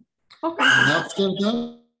Zoom. Okay. And after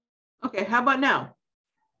that. Okay, how about now?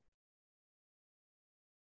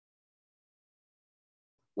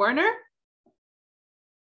 Werner?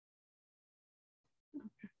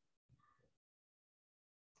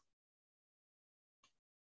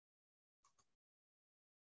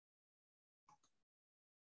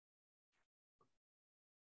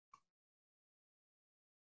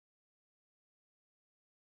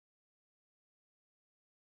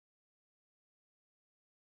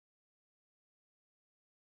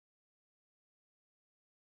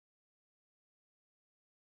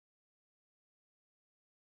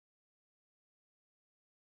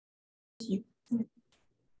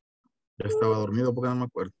 Ya estaba dormido porque no me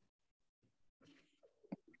acuerdo.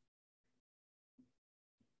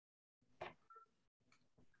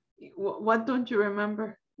 What don't you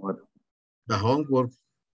remember? What? The homework.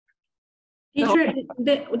 Teacher,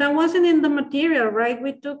 that wasn't in the material, right?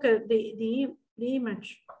 We took the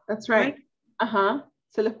image. That's right. Uh-huh.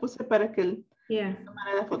 Se les puse para que yeah.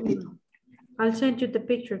 La fotito. I'll send you the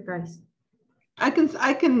picture, guys. I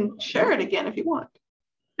can share it again if you want.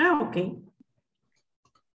 Oh, okay.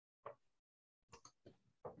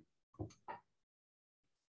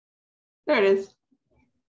 There it is.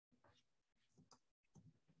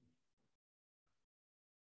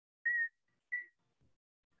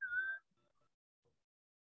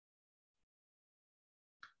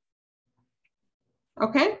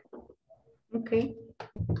 Okay. Okay.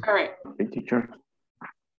 All right. Okay, teacher.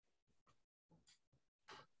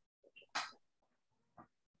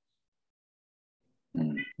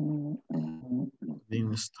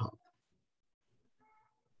 Didn't stop.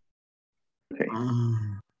 Okay.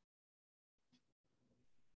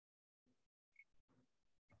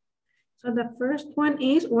 So the first one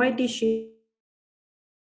is, why did she?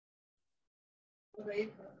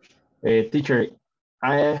 Teacher,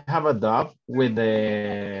 I have a doubt with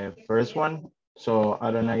the first one, so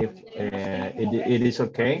I don't know if it is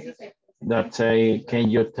okay. That say,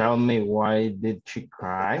 can you tell me why did she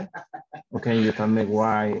cry? Or can you tell me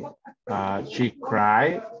why she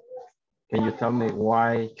cried? Can you tell me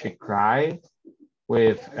why she cried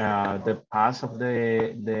with the past of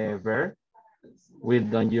the verb? We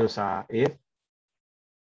don't use if.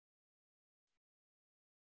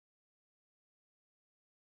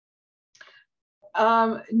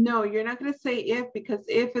 No, you're not going to say if, because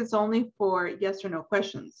if is only for yes or no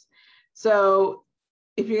questions. So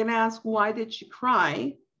if you're going to ask why did she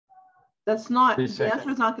cry, that's not, the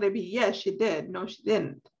answer is not going to be yes, she did. No, she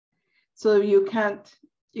didn't. So you can't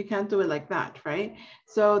do it like that, right?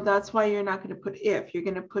 So that's why you're not going to put if, you're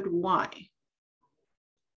going to put why.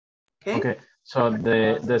 Okay. Okay. So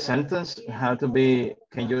the sentence had to be,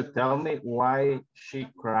 can you tell me why she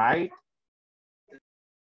cried?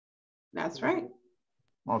 That's right.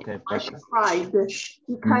 Okay, perfect. She cried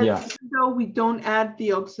because even though we don't add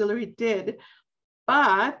the auxiliary did,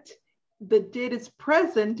 but the did is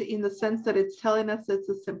present in the sense that it's telling us it's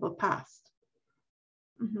a simple past.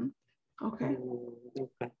 Okay.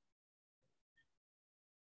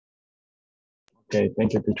 Okay,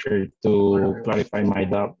 thank you, teacher, to clarify my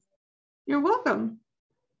doubt. You're welcome.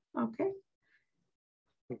 Okay.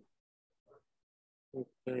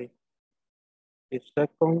 Okay. The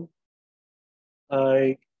second,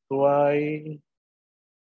 I try,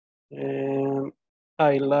 and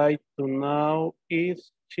I like to know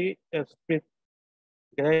is she speak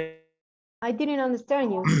great. I didn't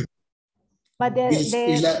understand you. But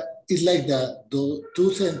It's like the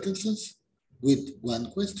two sentences with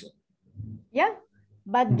one question. Yeah,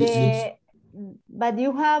 But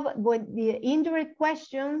you have, with the indirect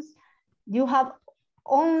questions, you have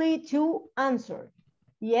only two answers,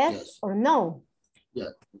 yes or no. Yeah,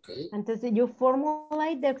 okay. Entonces you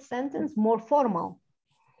formulate the sentence more formal.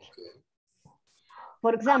 Okay.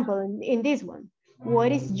 For example, in this one,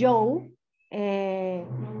 what is Joe?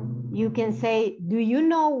 You can say, do you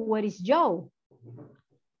know what is Joe?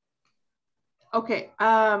 Okay.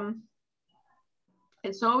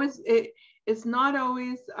 It's not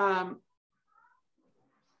always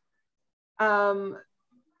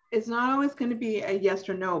going to be a yes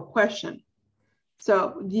or no question.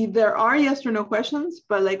 So there are yes or no questions,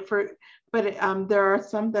 but there are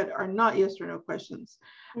some that are not yes or no questions.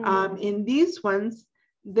 In these ones,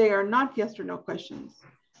 they are not yes or no questions,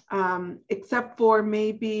 except for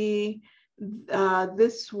maybe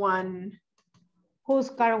this one.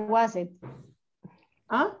 Whose car was it?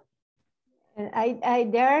 Huh?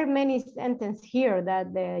 There are many sentences here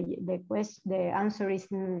that the answer is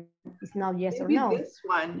not yes maybe or no. This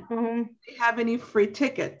one, do they have any free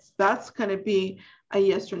tickets? That's going to be a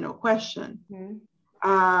yes or no question.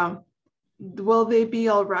 Will they be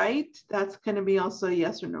all right? That's going to be also a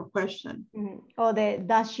yes or no question. Or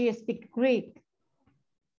does she speak Greek?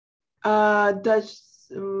 The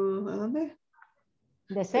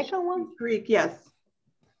second one? Greek, yes.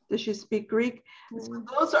 Does she speak Greek? So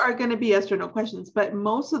those are going to be yes or no questions, but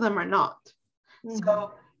most of them are not.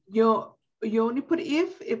 So you only put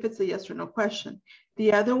if it's a yes or no question.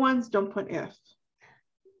 The other ones don't put if.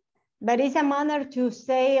 But it's a manner to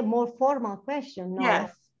say a more formal question. No?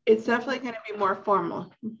 Yes, it's definitely going to be more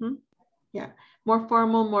formal. Yeah, more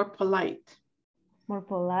formal, more polite. More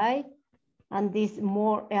polite, and this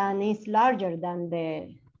more and it's larger than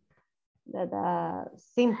the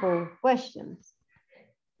simple questions.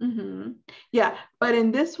 Yeah, but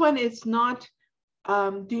in this one, it's not,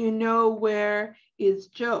 do you know where is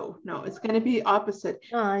Joe? No, it's going to be opposite.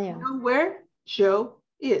 Yeah. Do you know where Joe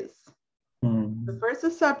is? The first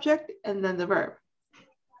is subject and then the verb.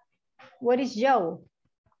 What is Joe?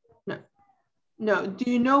 No, do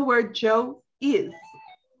you know where Joe is?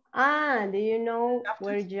 Do you know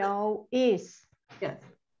where Joe is? Yes.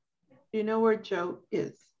 Do you know where Joe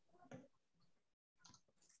is?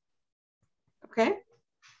 Okay.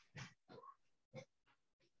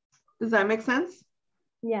 Does that make sense?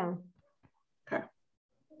 Yeah. Okay.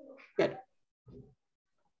 Good.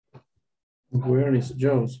 Where is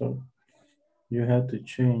Joe? So you had to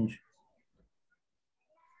change.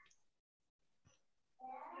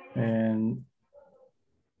 And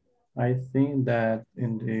I think that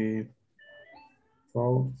in the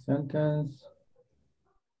fourth sentence,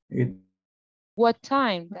 What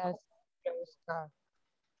time does Joe start?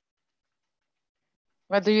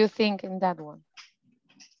 What do you think in that one?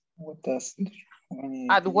 What does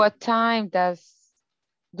At what time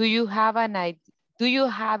do you have an idea? Do you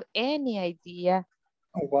have any idea?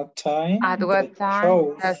 What time? At what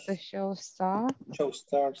time does the show start? Show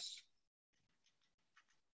starts.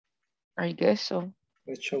 I guess so.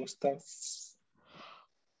 The show starts.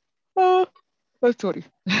 Oh, sorry.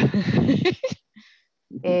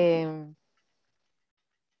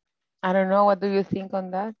 I don't know. What do you think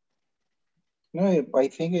on that? No, I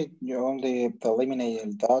think you only eliminate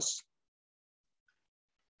el does.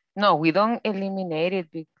 No, we don't eliminate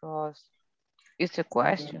it because it's a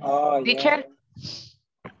question. Oh, Teacher?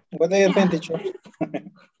 Yeah. What do you think, teacher?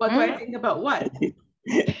 What do I think about what?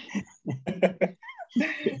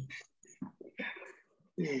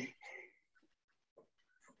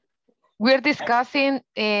 We're discussing,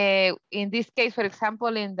 in this case, for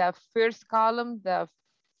example, in the first column, the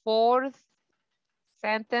fourth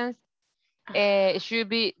sentence, it should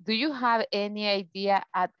be, do you have any idea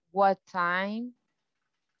at what time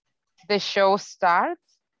the show starts?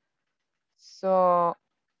 So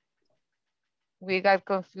we got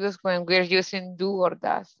confused when we're using do or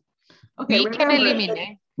does. Okay, We can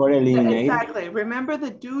eliminate. Exactly. Remember the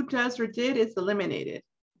do, does, or did is eliminated.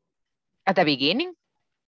 At the beginning?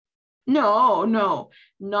 No,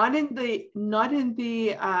 not in the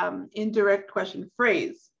indirect question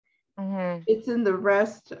phrase. It's in the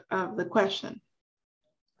rest of the question.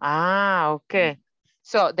 Okay.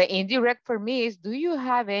 So the indirect for me is, do you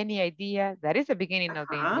have any idea? That is the beginning of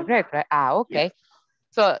the indirect, right? Okay. Yes.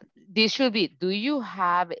 So this should be, do you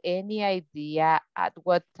have any idea at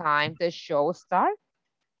what time the show starts?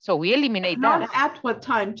 So we eliminate that. Not at what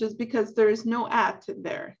time, just because there is no at in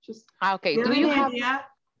there. Just okay. Do you have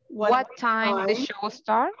what time the show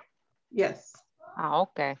starts? Yes.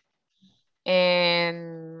 Okay.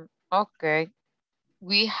 And okay.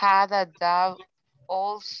 We had a dove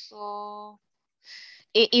also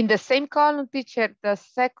in the same column, teacher, the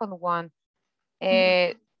second one.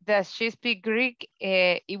 Does she speak Greek?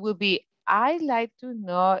 It will be, I'd like to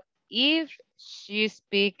know if she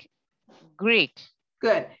speak Greek.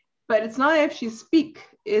 Good. But it's not if she speak,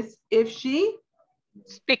 it's if she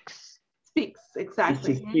speaks. Speaks,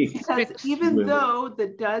 exactly. Because even though the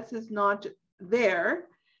does is not there,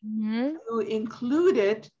 you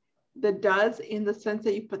included the does in the sense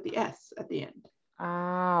that you put the S at the end.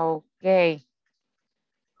 Ah, okay.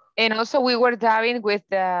 And also we were diving with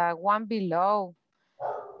the one below.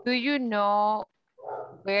 Do you know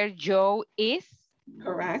where Joe is?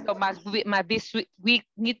 Correct. So we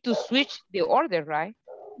need to switch the order, right?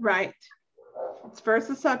 Right. It's first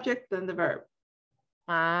the subject, then the verb.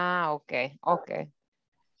 Ah, okay, okay.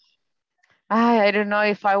 I don't know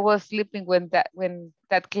if I was sleeping when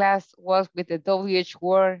that class was with the WH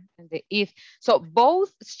word and the if. So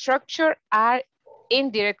both structure are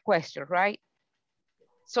indirect question, right?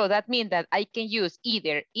 So that means that I can use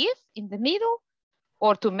either if in the middle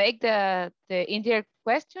or to make the indirect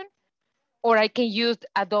question, or I can use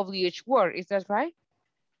a WH word. Is that right?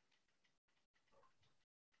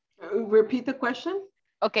 Repeat the question.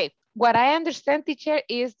 Okay. What I understand, teacher,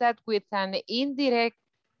 is that with an indirect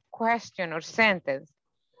question or sentence,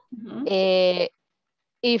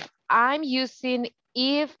 if I'm using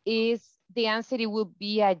if is, the answer it will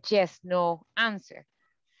be a yes, no answer.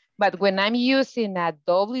 But when I'm using a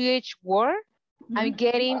WH word, I'm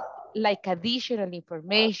getting like additional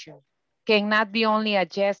information. Cannot be only a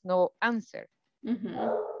yes, no answer.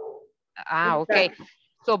 Ah, okay. Exactly.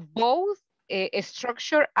 So both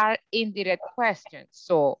structure are indirect questions.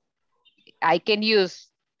 So I can use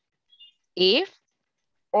if,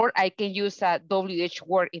 or I can use a WH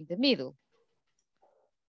word in the middle.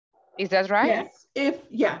 Is that right? Yes, if,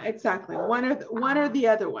 yeah, exactly. One or the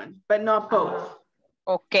other one, but not both.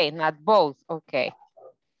 Okay, not both, okay.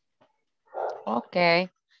 Okay,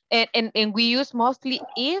 and we use mostly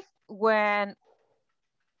if when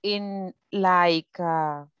in like,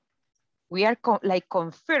 we are like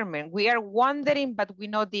confirming, we are wondering, but we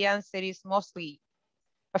know the answer is mostly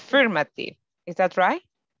affirmative. Is that right?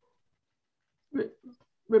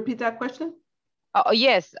 Repeat that question. Oh,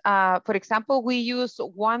 yes. For example, we use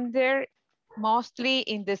wonder mostly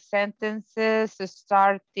in the sentences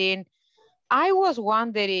starting, I was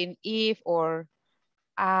wondering if, or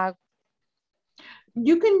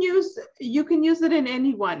you can use it in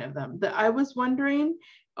any one of them. The I was wondering,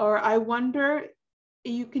 or I wonder.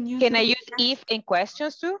 You can use. Can I use if in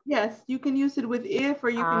questions too? Yes, you can use it with if, or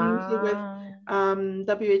you can use it with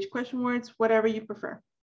WH question words, whatever you prefer.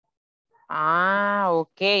 Ah,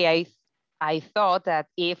 okay. I thought that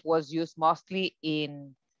if was used mostly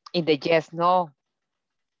in the yes, no,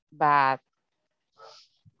 but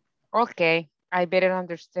okay, I better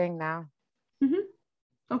understand now.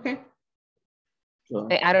 Okay.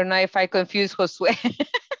 I don't know if I confused Josue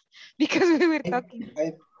because we were talking.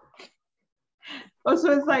 Oh,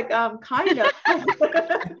 so it's like kind of.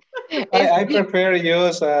 I prefer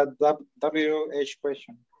use a WH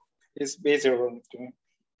question. It's easier to me.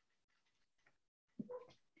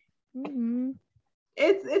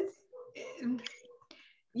 It's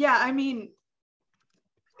yeah, I mean,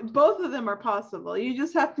 both of them are possible. You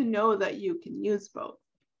just have to know that you can use both.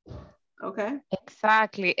 Okay.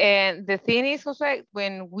 Exactly. And the thing is also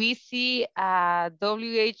when we see a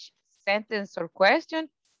WH sentence or question,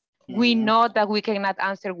 we know that we cannot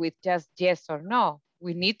answer with just yes or no.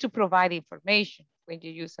 We need to provide information when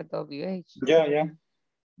you use a WH. Yeah.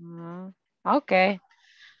 Okay.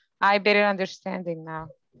 I better understanding now.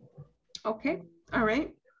 Okay. All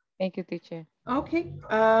right. Thank you, teacher. Okay.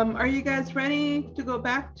 Are you guys ready to go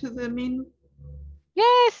back to the main?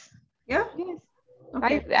 Yes. Yeah. Yes.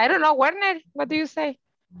 Okay. I don't know, Werner. What do you say?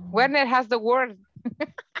 Werner has the word.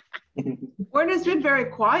 Werner's been very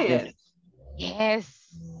quiet. Yes.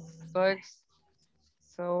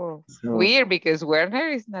 So weird because Werner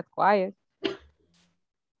is not quiet. He's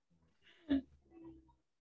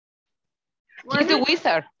the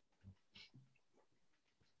wizard.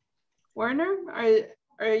 Werner, are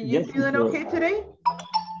you feeling okay today?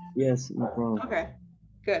 Yes, no problem. Okay,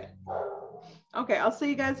 good. Okay, I'll see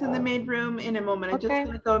you guys in the main room in a moment. Okay. I'm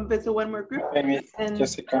just gonna go and visit one more group. And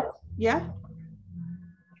Jessica. Yeah.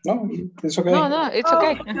 No, it's okay. No, it's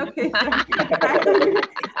okay. Okay.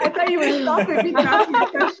 I thought you would stop if you asked me a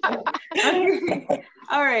question. Okay.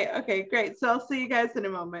 All right. Okay, great. So I'll see you guys in a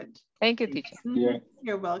moment. Thank you, teacher. Yeah.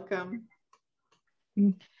 You're welcome.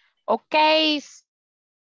 Okay.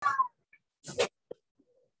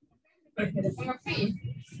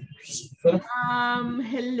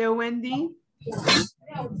 Hello, Wendy.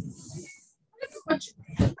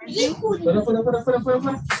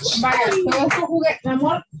 Vaya, todos esos juguetes,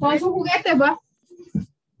 amor, todos esos juguetes, va.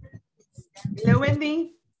 Hello,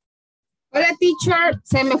 Wendy. Hola, teacher.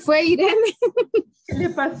 Se me fue Irene. ¿Qué le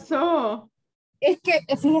pasó? Es que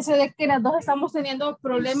fíjese de que las dos estamos teniendo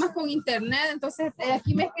problemas con internet, entonces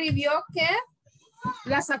aquí me escribió que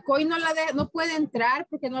la sacó y no puede entrar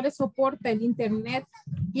porque no le soporta el internet.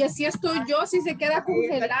 Y así estoy yo, si se queda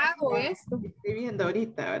congelado esto. Estoy viendo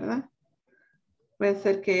ahorita, ¿verdad? Puede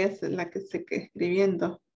ser que es la que se quede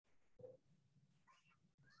escribiendo.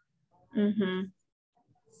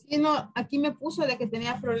 Sí, no, aquí me puso de que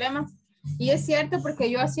tenía problemas. Y es cierto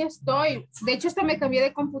porque yo así estoy. De hecho, hasta me cambié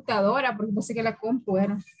de computadora porque no sé qué la compu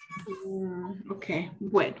era. Ok,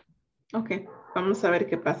 bueno. Ok, vamos a ver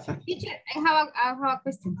qué pasa. Teacher, I have a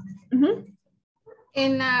question.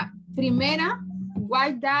 En la primera,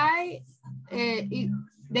 why die,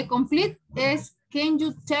 the complete is, can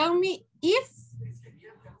you tell me if,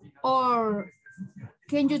 or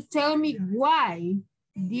can you tell me why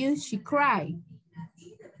did she cry?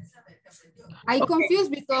 I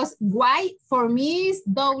confused because why for me is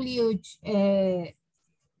W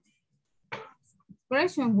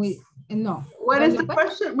expression with no. What is the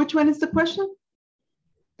question? Which one is the question?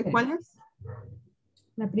 ¿Cuál es?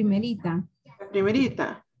 La primerita. La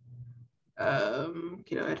primerita.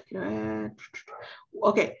 Quiero ver.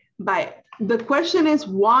 Okay, bye. The question is,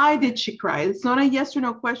 why did she cry? It's not a yes or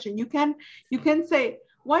no question. You can say,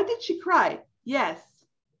 why did she cry? Yes.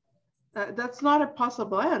 That's not a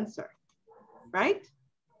possible answer, right?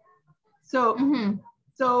 So,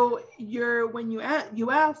 so when you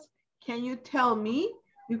ask, can you tell me?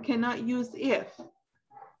 You cannot use if.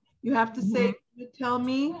 You have to say, can you tell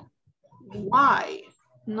me why?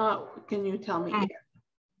 Not, can you tell me if?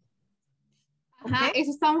 Okay.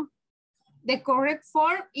 Eso estamos. The correct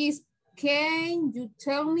form is, can you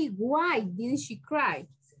tell me why did she cry?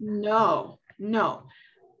 No.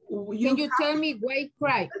 Can you tell me why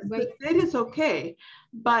cry? It is okay,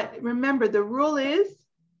 but remember the rule is,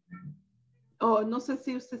 no sé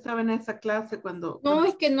si usted sabe en esa clase cuando. No,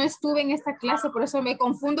 es que no estuve en esta clase, por eso me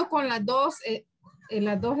confundo con los dos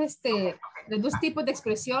tipos de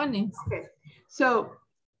expresiones. Okay. So,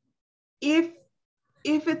 if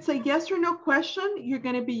it's a yes or no question, you're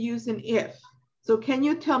going to be using if. So, can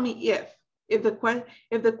you tell me if the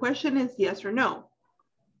question is yes or no?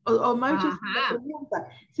 The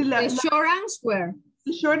short answer.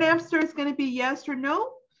 The short answer is going to be yes or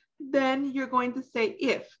no. Then you're going to say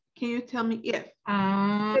if. Can you tell me if?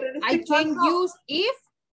 I can use if.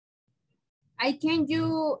 I can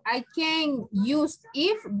use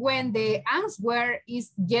if when the answer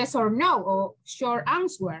is yes or no, or short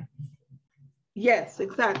answer. Yes,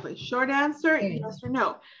 exactly. Short answer, yes or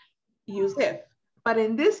no. Use if. But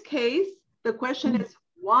in this case, the question is,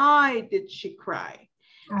 why did she cry?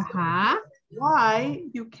 Why,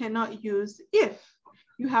 you cannot use if.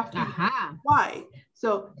 You have to use why.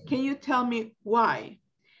 So can you tell me why?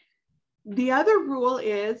 The other rule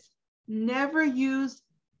is never use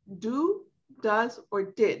do, does, or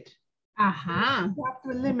did. You have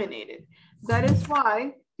to eliminate it. That is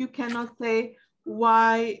why you cannot say,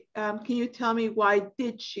 why, can you tell me why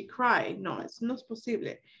did she cry? No, it's not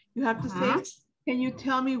posible. You have to say, can you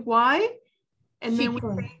tell me why? And then we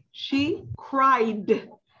say, she cried.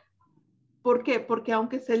 ¿Por qué? Porque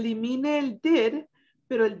aunque se elimine el did,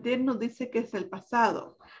 pero el did nos dice que es el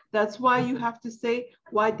pasado. That's why you have to say,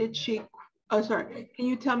 why did she, can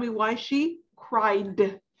you tell me why she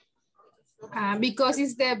cried? Because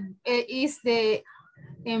it's the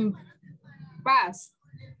past,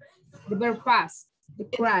 the verb past, the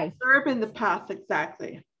cry. It's the verb in the past,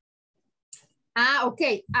 exactly.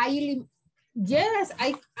 Okay.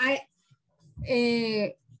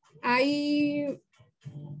 I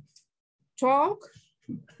talk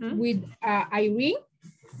with Irene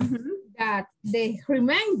that the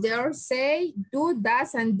reminder say do,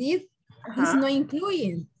 does, and did is not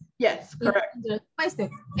included. Yes, correct. In the question.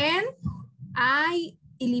 And I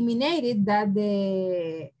eliminated that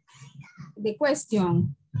the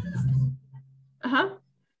question. In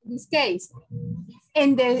this case.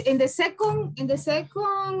 In the second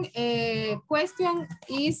question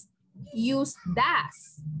is use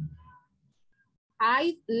does.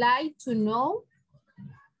 I'd like to know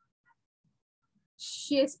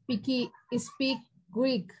she speak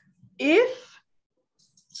Greek. If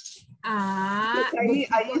I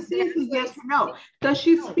say yes or no. Does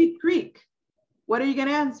she speak Greek? What are you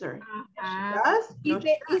gonna answer? Yes, she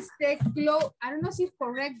does? I don't know if it's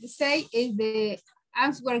correct to say is the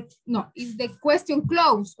answer, no, is the question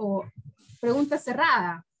closed or pregunta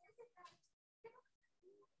cerrada.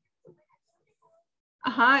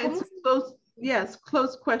 It's closed. Yes,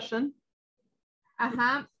 closed question.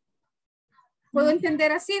 ¿Puedo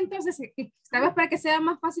entender así entonces? Tal vez para que sea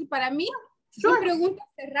más fácil para mí. Son preguntas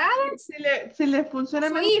cerradas. Si le funciona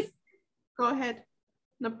So mejor, if. go ahead.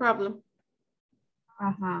 No problem.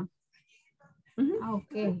 Ajá.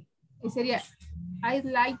 Okay. Y sería, I'd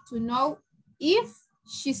like to know if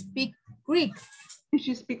she speaks Greek. If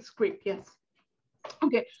she speaks Greek, yes.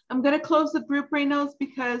 Okay, I'm going to close the group right now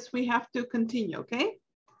because we have to continue, okay?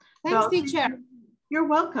 Thanks, So, teacher. You're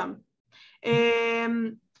welcome.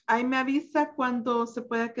 Ahí me avisa cuando se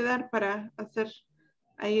pueda quedar para hacer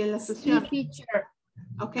ahí la sesión. Sí, teacher.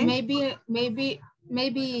 Okay. Maybe,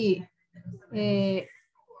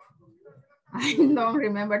 I don't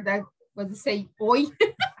remember that, what to say, hoy.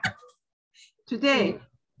 Today.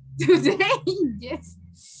 Today, yes,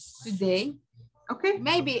 today. Okay.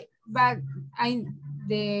 Maybe, but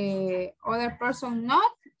the other person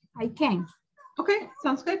not, I can. Okay,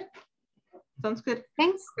 sounds good. Sounds good.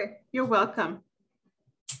 Thanks. Okay, you're welcome.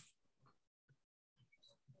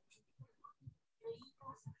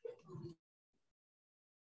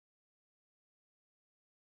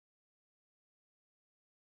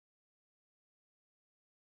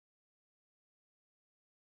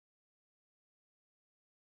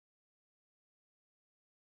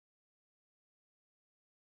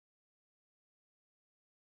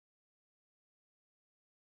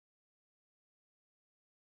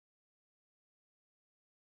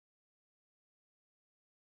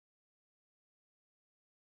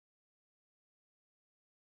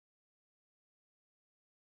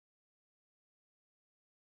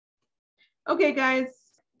 Okay, guys.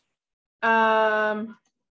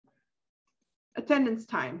 Attendance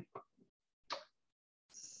time.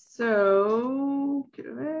 So,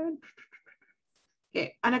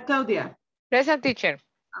 okay, Ana Claudia. Present, teacher.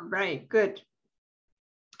 All right, good.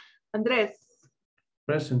 Andres.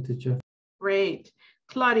 Present, teacher. Great.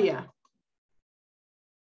 Claudia.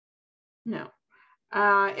 No.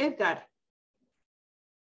 Edgar.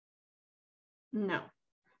 No.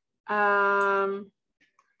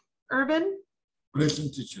 Urban.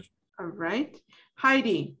 Present, teacher. All right.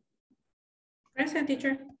 Heidi. Present,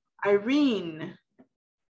 teacher. Irene.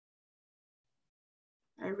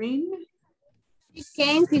 Irene. She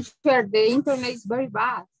can, teacher. The internet is very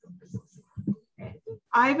bad.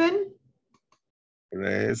 Ivan.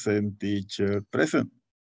 Present, teacher. Present.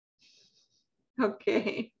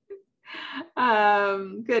 Okay.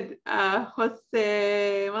 Good.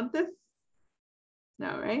 Jose Montes.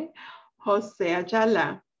 No, right? Jose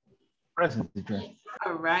Ayala. Present, teacher.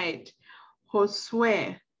 All right.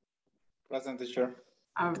 Josue. Present, teacher.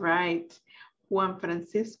 All right. Juan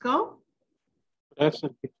Francisco.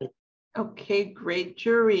 Present, teacher. Okay, great.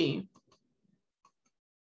 Jury.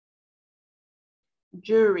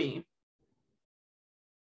 Jury.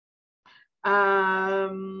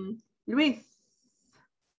 Luis.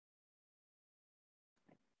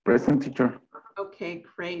 Present, teacher. Okay,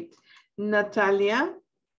 great. Natalia.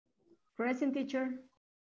 Present, teacher.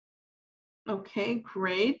 Okay,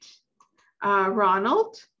 great.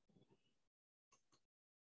 Ronald.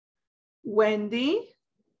 Wendy.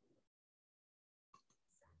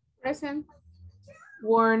 Present.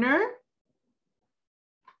 Warner.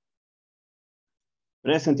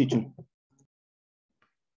 Present, teacher.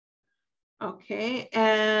 Okay,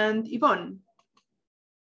 and Yvonne.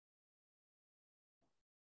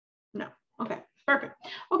 No, okay, perfect.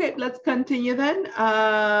 Okay, let's continue then.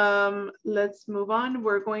 Let's move on.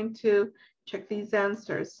 We're going to check these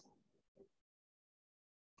answers.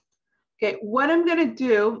 Okay, what I'm gonna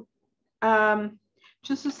do,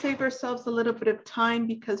 just to save ourselves a little bit of time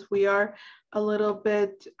because we are a little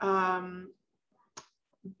bit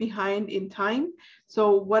behind in time.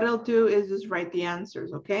 So what I'll do is just write the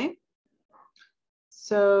answers, okay?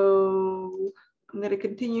 So I'm going to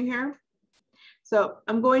continue here. So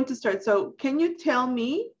I'm going to start. So can you tell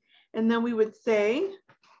me, and then we would say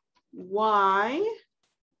why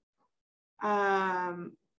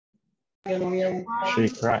She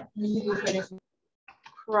cried.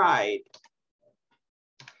 Cried.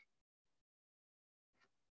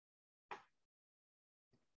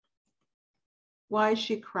 Why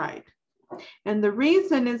she cried. And the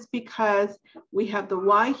reason is because we have the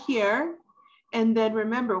why here. And then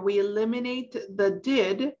remember, we eliminate the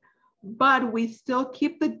did, but we still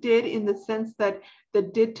keep the did in the sense that the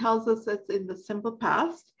did tells us it's in the simple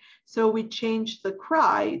past. So we change the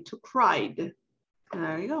cry to cried. And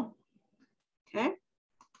there you go. Okay.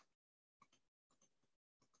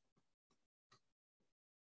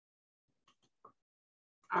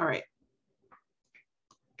 All right.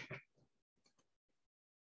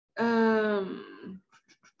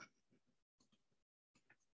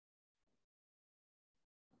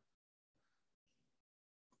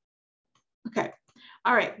 Okay.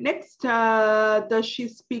 All right. Next, does she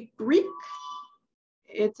speak Greek?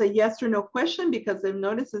 it's a yes or no question because they've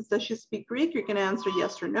noticed is does she speak Greek? You're going to answer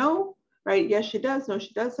yes or no, right? Yes, she does. No,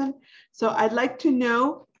 she doesn't. So I'd like to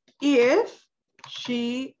know if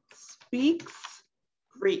she speaks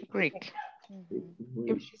Greek.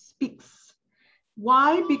 If she speaks.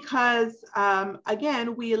 Why? Because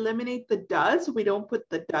again, we eliminate the does. We don't put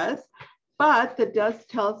the does, but the does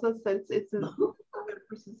tells us that it's in the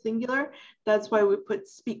person singular. That's why we put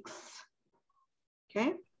speaks.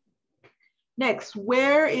 Okay. Next,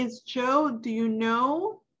 where is Joe? Do you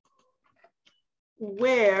know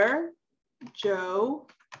where Joe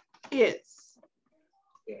is?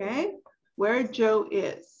 Okay, where Joe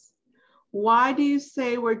is. Why do you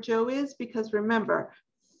say where Joe is? Because remember,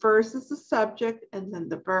 first is the subject and then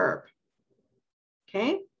the verb.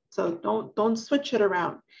 Okay, so don't switch it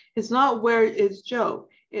around. It's not where is Joe,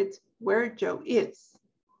 it's where Joe is.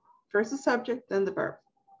 First the subject, then the verb.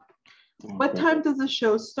 Okay. What time does the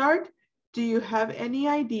show start? Do you have any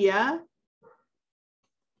idea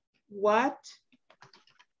what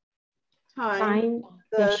time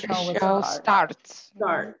the show starts?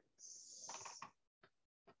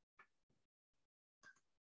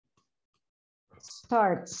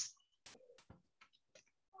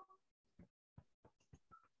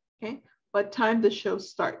 Okay, what time the show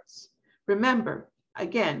starts? Remember,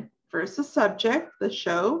 again, first the subject, the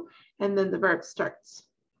show, and then the verb starts.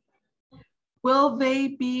 Will they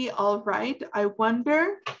be all right? I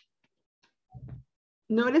wonder.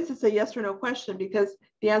 Notice it's a yes or no question because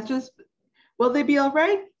the answer is, will they be all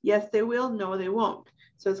right? Yes, they will. No, they won't.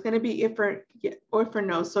 So it's going to be if or for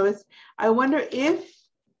no. So it's, I wonder if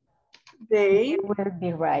they will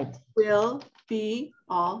be right. Will be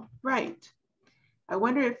all right. I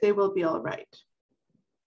wonder if they will be all right.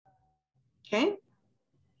 Okay.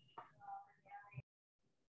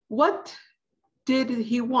 What did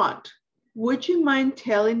he want? Would you mind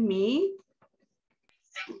telling me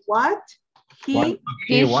what he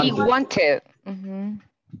wanted? Mm-hmm.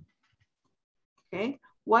 Okay,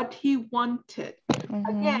 what he wanted. Mm-hmm.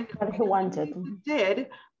 Again, what he wanted. Did,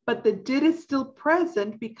 but the did is still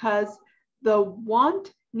present because the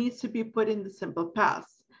want needs to be put in the simple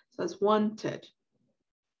past. So it's wanted.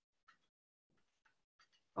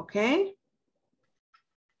 Okay.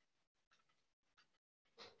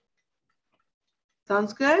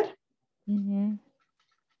 Sounds good? Mm-hmm.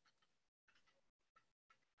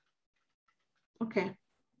 Okay.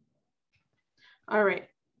 All right.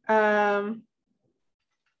 All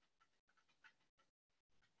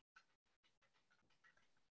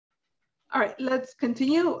right, let's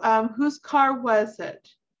continue. Whose car was it?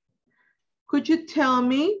 Could you tell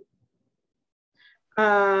me?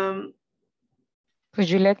 Could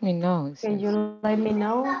you let me know? Can you let me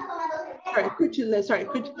know? Sorry, could you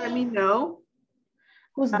let me know?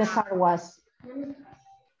 Whose the car was?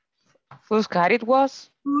 Whose car it was?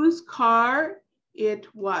 Whose car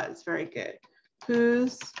it was. Very good.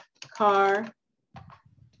 Whose car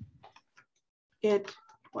it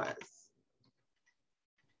was.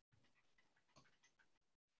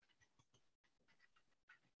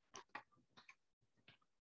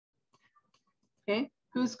 Okay,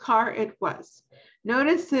 whose car it was.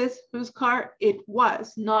 Notice this, whose car it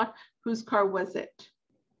was, not whose car was it.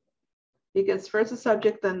 Because first the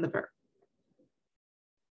subject, then the verb.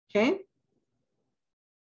 Okay.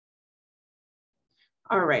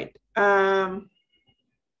 All right. All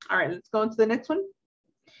right, let's go on to the next one.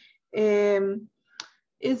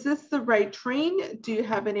 Is this the right train? Do you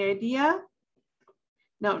have any idea?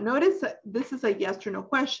 Now, notice that this is a yes or no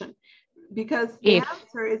question because the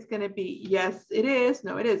answer is going to be yes, it is,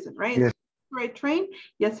 no, it isn't, right? Yes. Right train?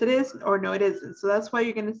 Yes, it is, or no, it isn't. So that's why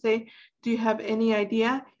you're going to say, do you have any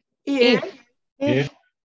idea if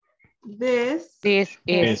this is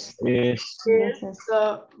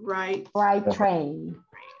the right train?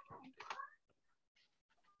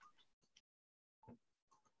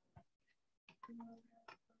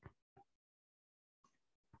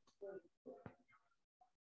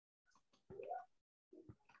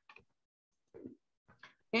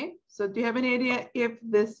 Okay, so do you have any idea if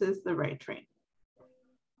this is the right train?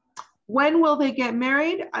 When will they get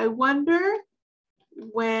married? I wonder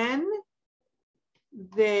when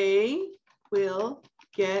they will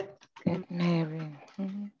get married.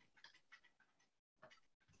 Mm-hmm.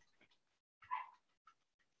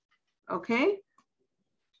 Okay.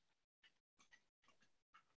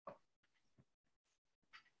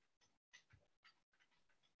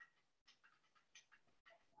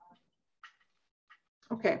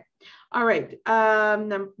 Okay, all right.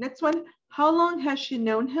 Next one, how long has she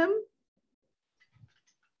known him?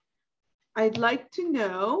 I'd like to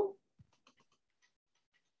know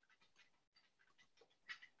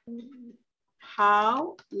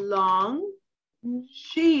how long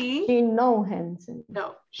she know him.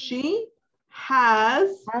 No, she has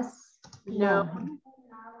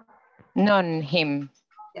known him.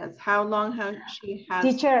 Yes, how long has she has.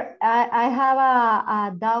 Teacher, I have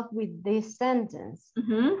a doubt with this sentence.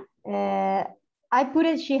 I put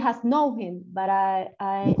it, she has known him, but I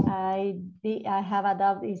have a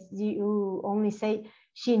doubt is you only say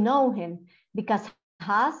she know him because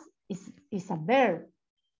has is a verb.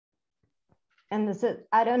 And so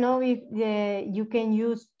I don't know if you can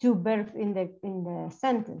use two verbs in the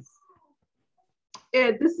sentence.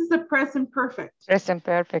 This is a present perfect. Present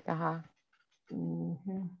perfect,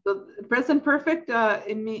 So present perfect,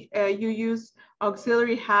 you use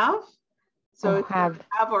auxiliary have. So it's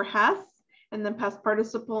have or has, and then past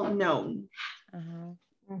participle known.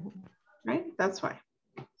 Right? That's why.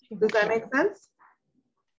 Does that make sense?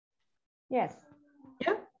 Yes.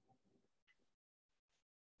 Yeah.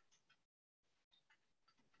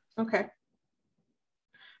 Okay.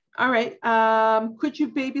 All right. Could you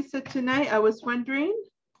babysit tonight? I was wondering.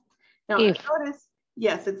 Now, notice,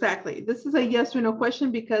 yes, exactly. This is a yes or no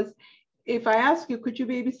question because if I ask you, could you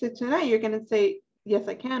babysit tonight? You're going to say, yes,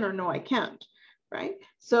 I can, or no, I can't, right?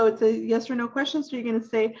 So it's a yes or no question. So you're going to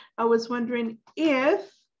say, I was wondering if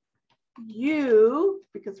you,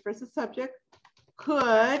 because first is subject,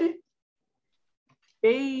 could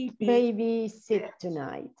babysit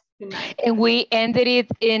tonight. And we ended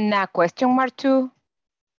it in a question mark too?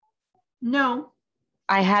 No.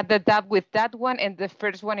 I had the doubt with that one and the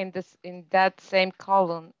first one in that same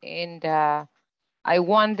column. And I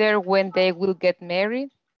wonder when they will get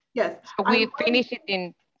married. Yes. So we finish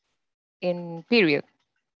it in period.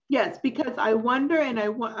 Yes, because I wonder and I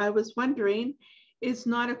was wondering is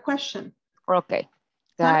not a question. Okay,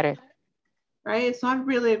 got it. Right? It's not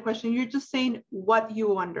really a question. You're just saying what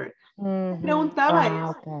you wondered. Preguntaba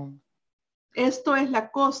okay. Esto es la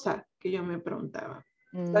cosa que yo me preguntaba.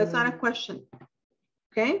 So it's not a question.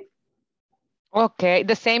 Okay? Okay,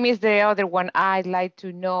 the same as the other one. I'd like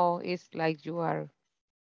to know. It's like you are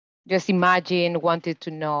just imagine, wanted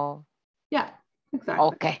to know. Yeah, exactly.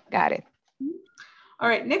 Okay, got it. All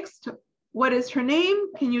right, next. What is her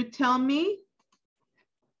name? Can you tell me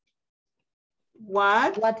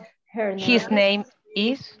what her name his name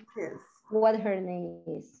is? What her name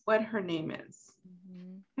is. What her name is.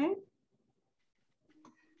 Okay.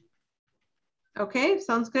 Okay,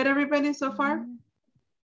 sounds good, everybody, so far?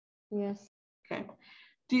 Yes. Okay.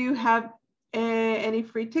 Do you have any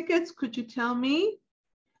free tickets? Could you tell me?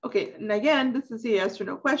 Okay, and again, this is a yes or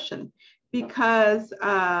no question because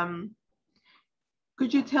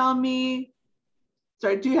could you tell me,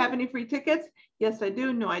 sorry, do you have any free tickets? Yes, I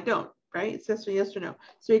do. No, I don't, right? It's just a yes or no.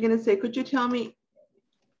 So you're going to say, could you tell me,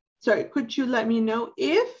 sorry, could you let me know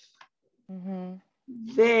if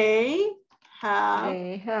they have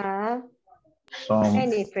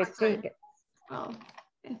any free tickets? Well,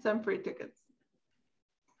 some free tickets.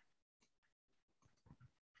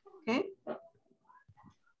 Okay.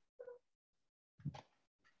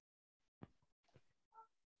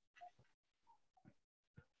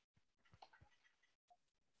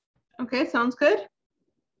 Okay, sounds good.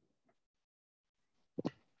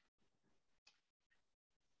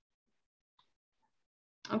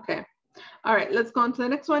 Okay. All right, let's go on to the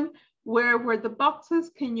next one. Where were the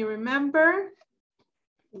boxes? Can you remember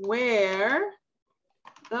where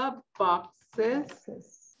the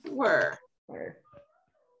boxes were?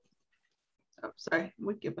 Oh, sorry.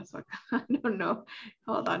 I don't know.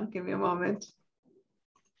 Hold on, give me a moment.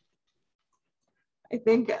 I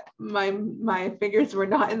think my fingers were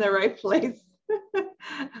not in the right place.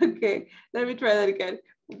 Okay, let me try that again.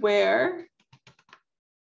 Where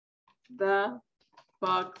the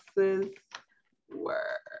boxes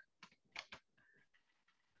were.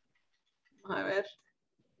 A ver.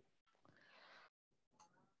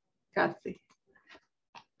 Casi.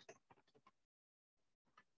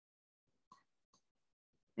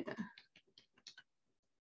 Yeah.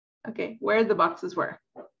 Okay, where the boxes were.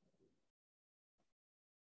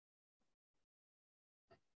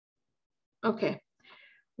 Okay.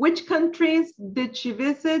 Which countries did she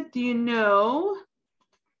visit? Do you know?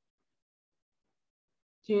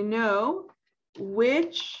 Do you know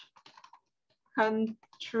which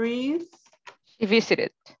countries she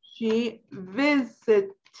visited? She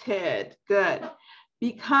visited. Good.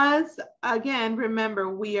 Because again, remember,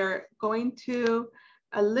 we are going to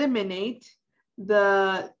eliminate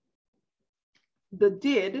the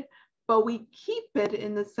did, but we keep it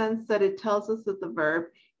in the sense that it tells us that the verb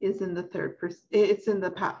is in the third person, it's in the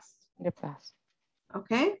past. The past.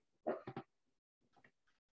 Okay.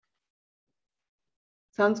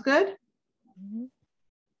 Sounds good?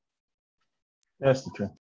 Yes,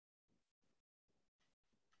 teacher.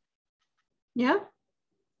 Yeah?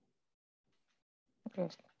 Okay.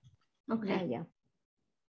 Okay. Yeah.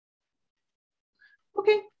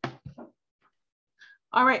 Okay.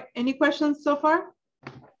 All right. Any questions so far?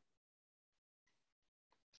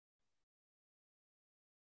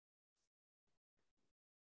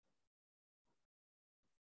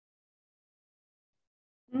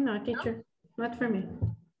 No, teacher, not for me.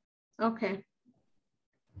 Okay.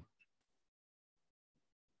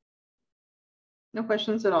 No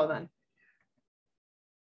questions at all then.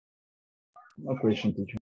 No question,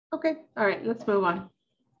 teacher. Okay. All right. Let's move on.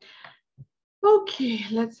 Okay.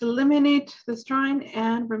 Let's eliminate this drawing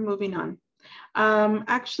and we're moving on.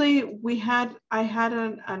 Actually, I had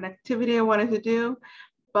an activity I wanted to do,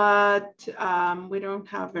 but we don't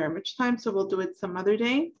have very much time, so we'll do it some other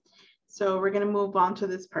day. So we're going to move on to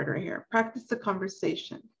this part right here. Practice the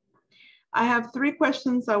conversation. I have 3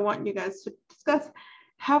 questions I want you guys to discuss.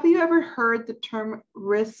 Have you ever heard the term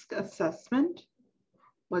risk assessment?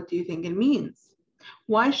 What do you think it means?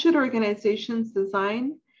 Why should organizations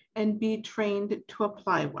design and be trained to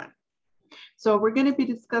apply one? So we're going to be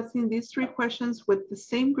discussing these 3 questions with the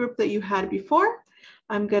same group that you had before.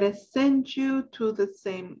 I'm going to send you to the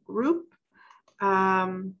same group,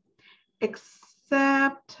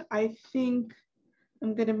 except I think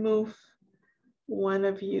I'm going to move one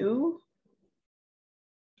of you.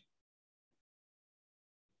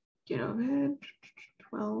 Get over it.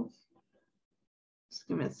 12. Just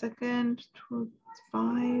give me a second. 12,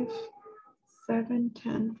 5, 7,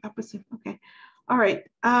 10. Okay. All right.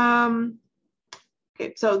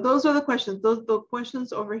 Okay, so those are the questions. Those the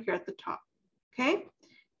questions over here at the top. Okay,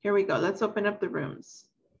 here we go. Let's open up the rooms.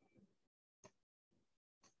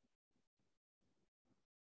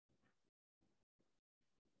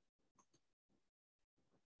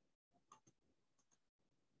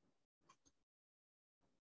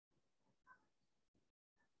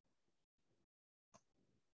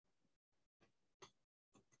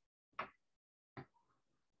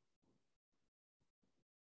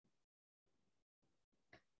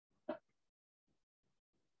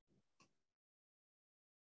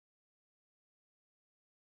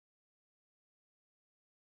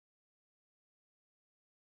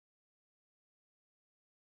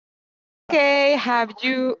 Okay, have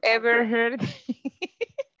you ever heard?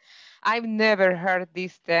 I've never heard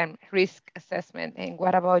this term, risk assessment. And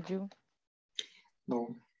what about you?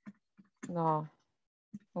 No, No.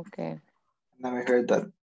 Okay. never heard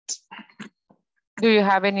that. Do you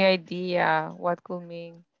have any idea what could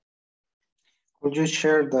mean? Could you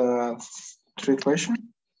share the 3 questions?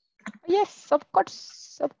 Yes, of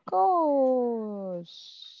course, of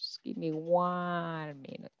course. Give me 1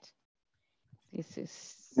 minute. This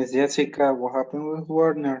is, Miss Jessica, what happened with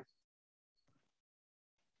Warner?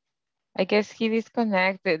 I guess he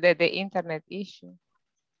disconnected the internet issue.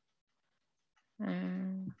 We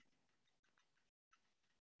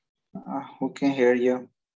can hear you.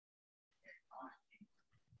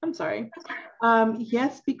 I'm sorry.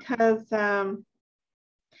 Yes, because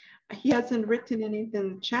he hasn't written anything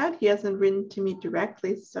in the chat. He hasn't written to me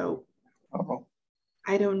directly, so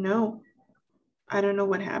I don't know. I don't know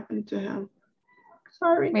what happened to him.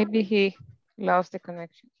 Sorry. Maybe he lost the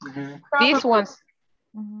connection. These ones.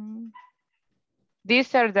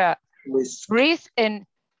 These are the risk and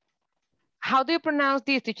how do you pronounce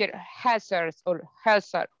this, teacher? Hazards or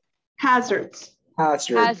hazard? Hazards.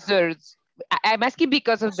 Hazards. I'm asking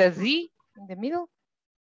because of the Z in the middle.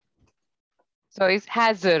 So it's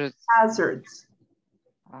hazards. Hazards.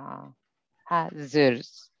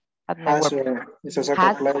 Hazards. Hazard. It's a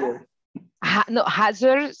soccer player. No,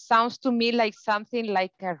 hazard sounds to me like something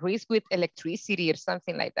like a risk with electricity or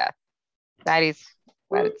something like that. That is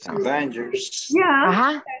what it sounds Dangerous.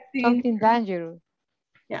 Yeah. Something dangerous.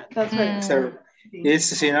 Yeah, that's right. So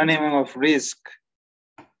it's a synonym of risk.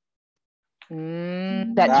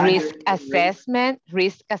 That risk assessment,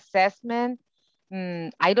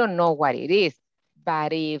 I don't know what it is,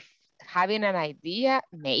 but if having an idea,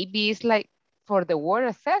 maybe it's like for the word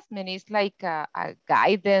assessment, it's like a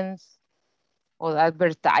guidance or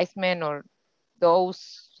advertisement or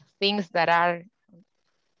those things that are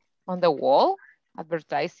on the wall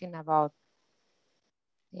advertising about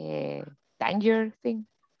danger thing.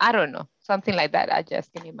 I don't know, something like that. I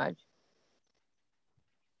just can imagine.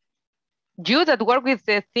 You that work with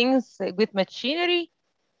the things with machinery,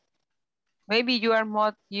 maybe you are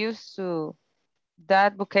more used to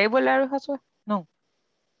that vocabulary as well? No.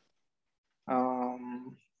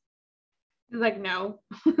 Like no.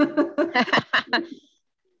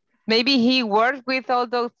 Maybe he works with all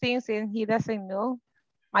those things and he doesn't know,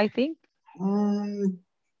 I think.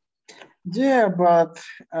 Yeah, but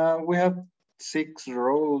we have 6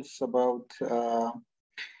 rules about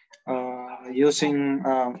using,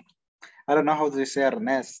 I don't know how to say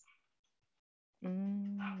Ernest.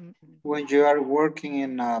 When you are working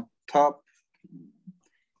in a top,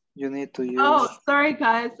 you need to use. Oh, sorry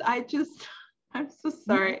guys. I'm so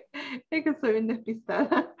sorry. Es que soy una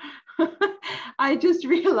despistada. I just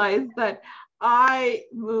realized that I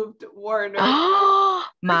moved Warner. Oh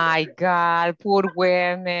my God, poor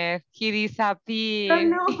Werner. He disappeared.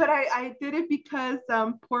 No, but I did it because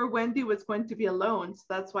poor Wendy was going to be alone. So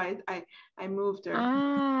that's why I moved her.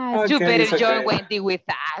 Ah, you better join Wendy with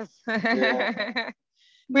us. Yeah.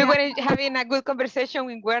 We were having a good conversation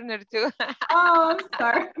with Werner too. Oh, I'm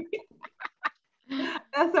sorry.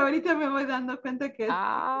 Hasta ahorita me voy dando cuenta que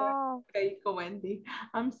ahí con Wendy.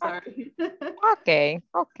 I'm sorry. Okay,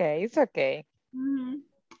 okay, it's okay.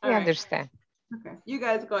 I understand. Okay, you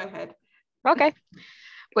guys go ahead. Okay.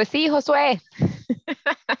 Pues sí, Josué.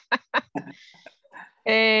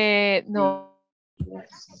 No.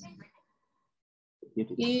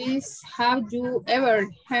 Have you ever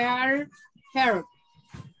heard? I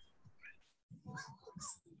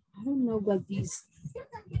don't know what this.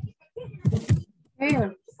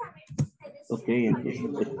 Okay,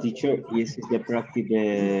 teacher, this is the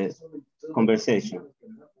practice conversation.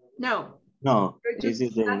 No. No, this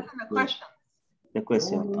is the question. The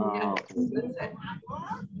question. Yeah,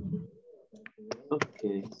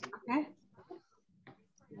 Okay. Okay.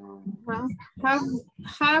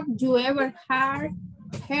 Have you ever heard?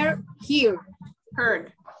 Here.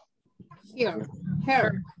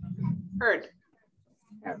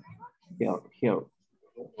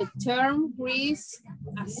 The term risk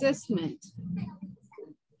assessment.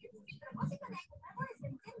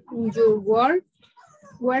 In your work,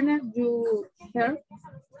 when have you heard?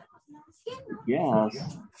 Yes,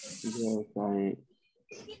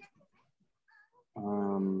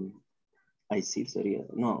 I see, sería,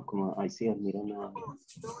 no, como I see, mirando.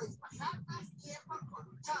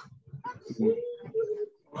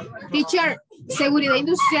 Teacher, seguridad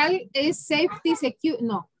industrial es safety, security,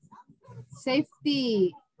 no.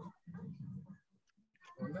 Safety.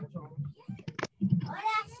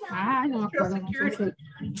 No me acuerdo. Security.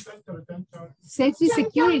 Safety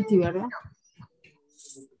security, ¿verdad?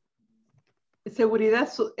 Seguridad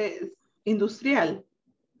industrial.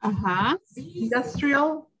 Ajá.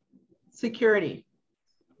 Industrial security.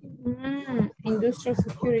 Industrial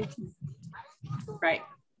security. Right.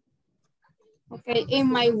 Okay, in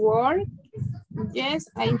my work, yes,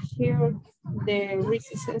 I hear the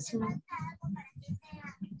risk assessment.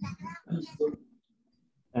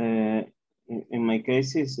 In my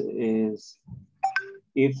case is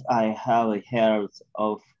if I have heard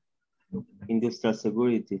of industrial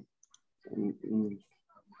security.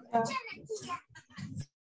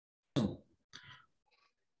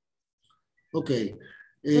 Okay.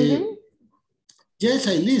 Yes,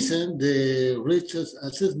 I listened the risk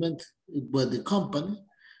assessment with the company.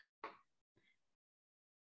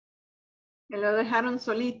 Me lo dejaron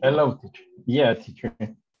solito. Hello, teacher. Yeah, teacher.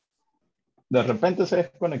 De repente se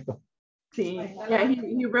desconectó. Sí. Yeah,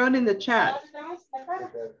 he wrote in the chat.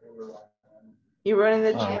 He wrote in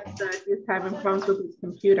the chat that he's having problems with his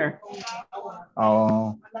computer.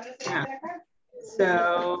 Oh. Yeah.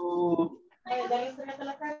 So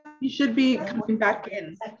you should be coming back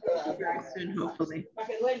in very soon, hopefully.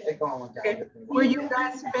 Okay. Were you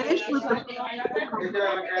guys finished with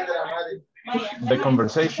The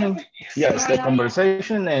conversation? Yes, the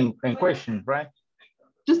conversation and questions, right?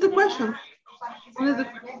 Just the question.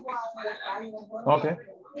 Okay,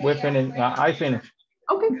 we finished. I finished.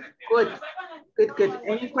 Okay, good. Good.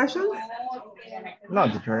 Any questions? No,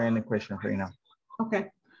 teacher, any questions right now?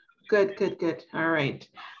 Okay, good. All right.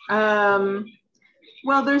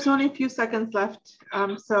 Well, there's only a few seconds left,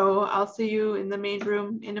 so I'll see you in the main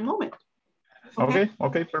room in a moment. Okay,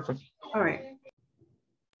 perfect. All right.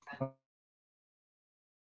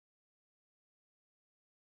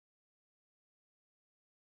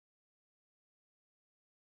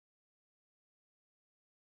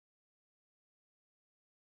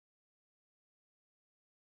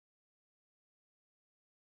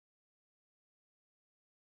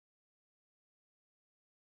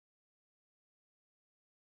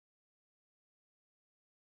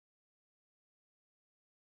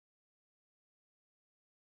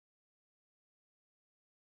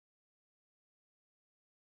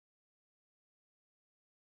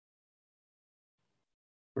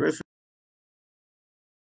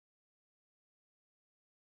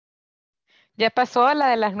 Ya pasó la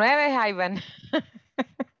de las 9, Ivan.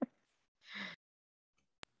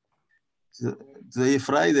 Today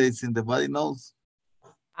Friday, it's in the body knows.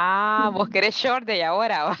 Ah, vos querés short day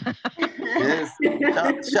ahora. Yes.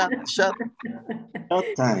 Shut. Short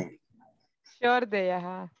time. Short day,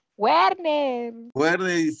 ajá. Werner. Where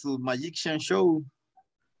is su magician show?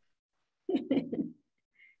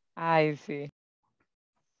 Ay, sí.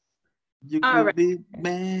 You All could right. be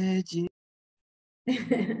magic.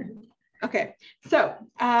 Okay, so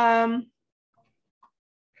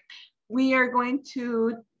we are going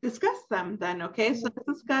to discuss them then, okay? So let's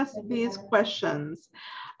discuss these questions.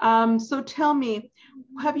 So tell me,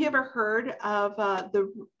 have you ever heard of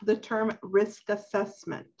the term risk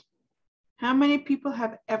assessment? How many people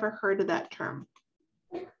have ever heard of that term?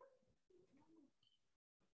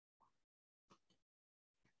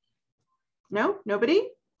 No, nobody?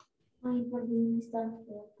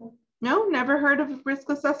 No, never heard of risk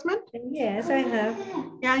assessment? Yes, I have.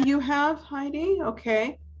 Yeah, you have, Heidi?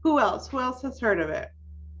 Okay. Who else? Who else has heard of it?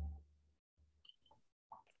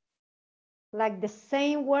 Like the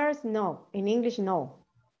same words? No. In English, no.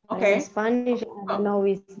 Okay. In Spanish, I don't know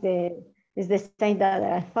if it's the same that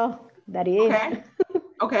I thought that it is. Okay.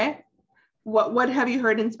 Okay. What have you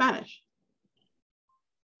heard in Spanish?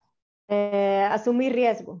 Asumir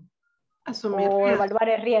riesgo. Asumir o riesgo. evaluar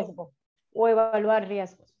el riesgo. O evaluar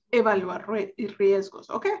riesgos. Evaluar riesgos.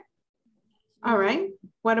 Okay. All right.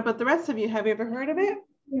 What about the rest of you? Have you ever heard of it?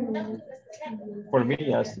 For me,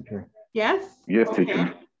 yes, teacher. Yes? Yes, Okay.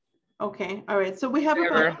 teacher. Okay. All right. So we have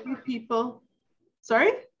Never. about 3 people.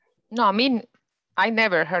 Sorry? No, I mean, I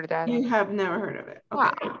never heard that. You have never heard of it.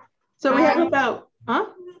 Okay. Wow. So we have about, huh?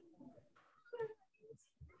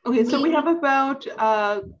 Okay, so we have about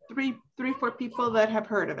 4 people that have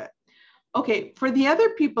heard of it. Okay, for the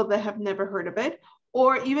other people that have never heard of it,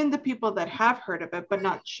 or even the people that have heard of it but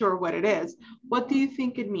not sure what it is, what do you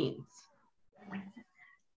think it means?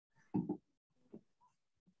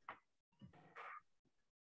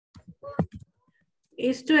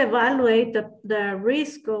 Is to evaluate the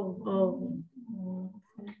risk of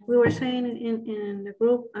we were saying in the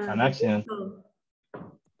group. An accident.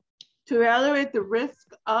 To evaluate the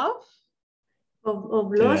risk of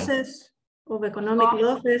losses, of economic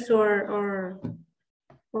losses or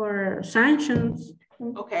sanctions.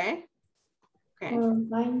 Okay. Okay.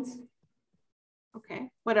 Fines. Okay.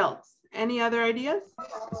 What else? Any other ideas?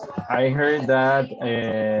 I heard that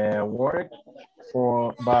work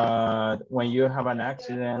for, but when you have an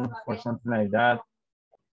accident or something like that.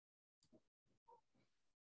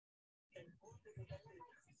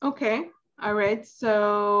 Okay. All right.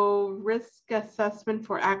 So risk assessment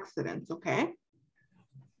for accidents. Okay.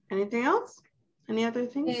 Anything else? Any other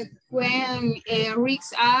things? When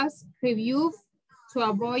risks are reviewed to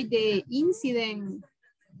avoid the incident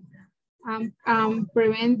and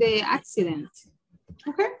prevent the accident.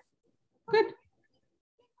 Okay, good.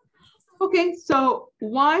 Okay, so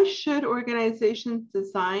why should organizations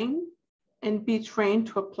design and be trained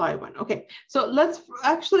to apply one? Okay, so let's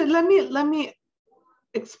actually, let me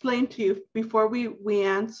explain to you before we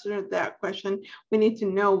answer that question. We need to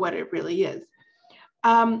know what it really is.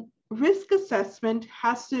 Risk assessment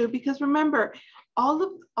has to, because remember, all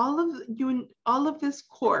of this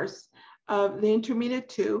course of the intermediate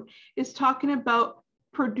 2 is talking about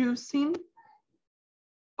producing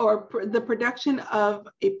or the production of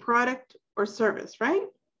a product or service, right?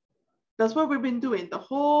 That's what we've been doing the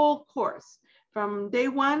whole course from day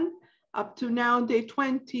 1 up to now day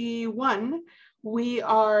 21. We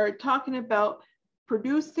are talking about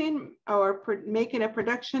producing or making a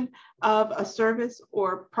production of a service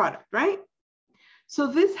or product, right? So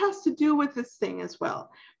this has to do with this thing as well.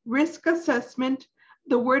 Risk assessment,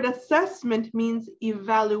 the word assessment means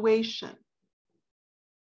evaluation.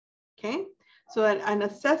 Okay, so an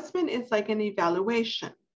assessment is like an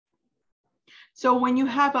evaluation. So when you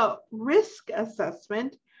have a risk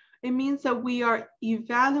assessment, it means that we are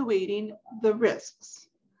evaluating the risks.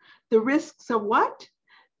 The risks of what?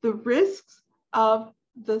 The risks of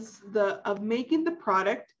of making the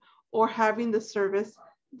product or having the service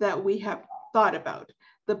that we have thought about.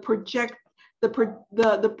 The project,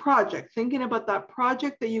 thinking about that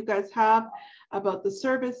project that you guys have, about the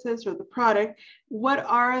services or the product. What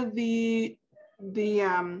are the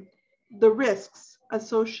risks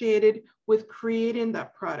associated with creating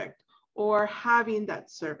that product or having that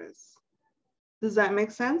service? Does that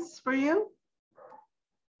make sense for you?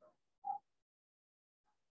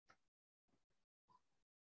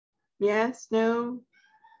 Yes, no.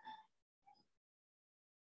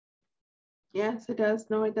 Yes, it does.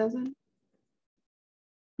 No, it doesn't.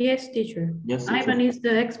 Yes, teacher. Yes, Ivan teacher. is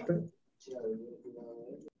the expert.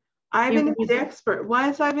 Ivan is the expert. Why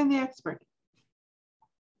is Ivan the expert?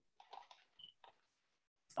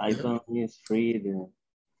 Ivan is free.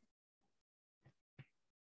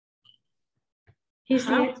 He's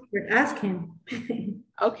the expert. Ask him.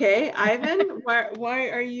 Okay, Ivan, why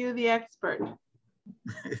are you the expert?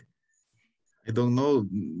 I don't know.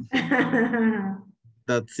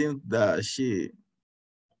 That seems that she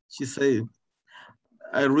said,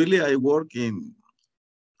 I work in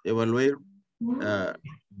evaluate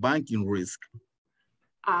banking risk.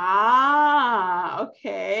 Ah,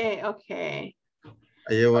 okay, okay.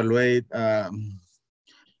 I evaluate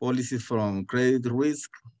policies from credit risk.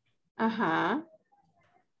 Uh-huh.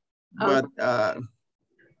 But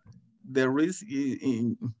the risk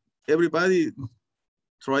in everybody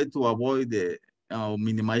try to avoid the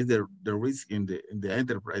minimize the risk in the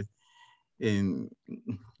enterprise in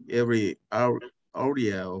every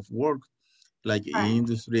area of work, like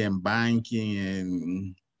industry and banking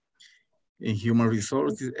and in human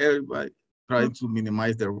resources. Everybody try to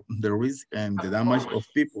minimize the risk and the damage of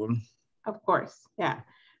people. Of course, yeah,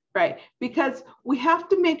 right. Because we have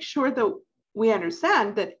to make sure that we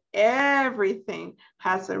understand that everything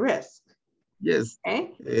has a risk. Yes.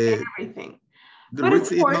 Okay? Everything. The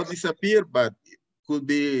risk is not disappear, but it could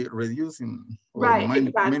be reducing. Right,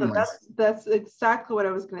 exactly. Minimize. That's exactly what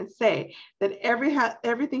I was going to say, that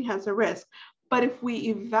everything has a risk. But if we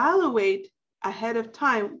evaluate ahead of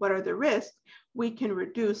time what are the risks, we can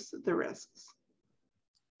reduce the risks.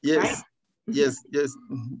 Yes, right? yes.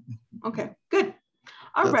 Okay, good.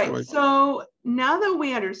 All right, so now that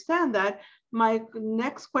we understand that, my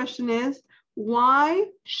next question is, why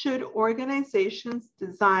should organizations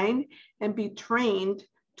design and be trained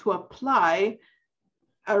to apply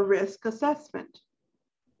a risk assessment?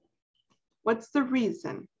 What's the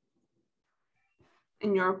reason,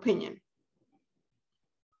 in your opinion?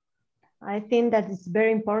 I think that it's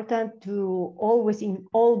very important to always, in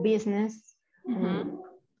all business,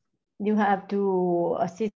 you have to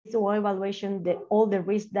assist or evaluation all the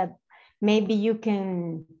risks that maybe you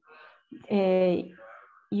can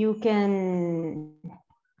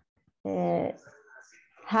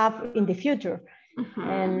have in the future.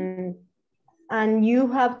 And you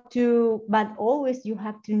have to, but always you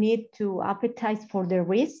have to need to appetite for the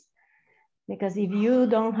risk, because if you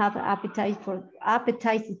don't have appetite for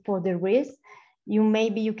the risk,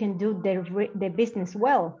 maybe you can do the business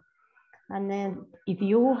well. And then if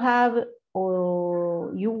you have,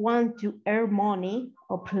 or you want to earn money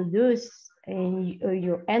or produce in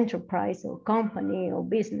your enterprise or company or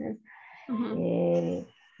business,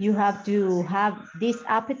 you have to have this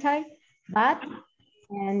appetite, but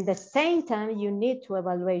at the same time, you need to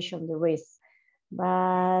evaluation the risk.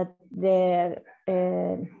 But it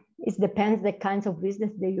depends the kinds of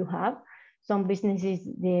business that you have. Some businesses,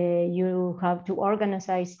 you have to organize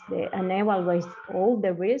and evaluate all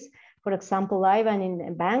the risks. For example, Ivan in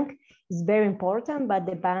a bank is very important, but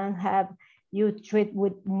the bank you treat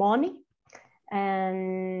with money,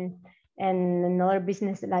 and another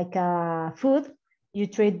business like food, you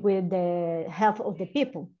treat with the health of the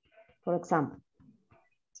people, for example.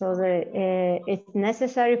 So it's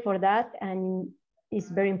necessary for that, and it's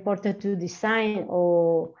very important to design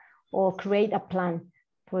or create a plan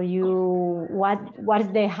for you. What is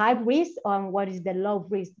the high risk and what is the low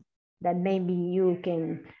risk that maybe you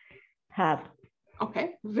can have.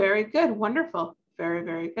 Okay, very good, wonderful, very,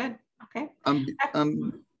 very good. Okay.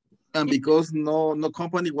 And because no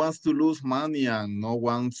company wants to lose money and no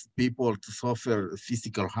wants people to suffer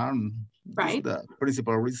physical harm. Right. That's the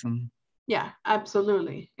principal reason. Yeah,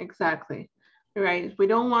 absolutely, exactly. Right. We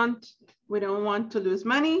don't want to lose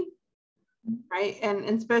money, right? And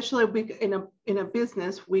especially in a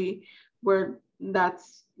business where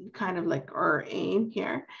that's kind of like our aim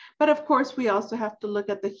here. But of course, we also have to look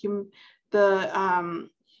at the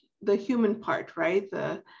human part, right?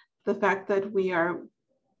 The fact that we are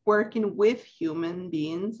working with human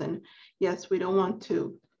beings, and yes, we don't want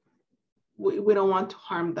to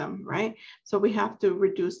harm them, right? So we have to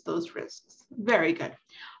reduce those risks. Very good.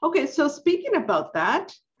 Okay, so speaking about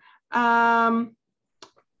that,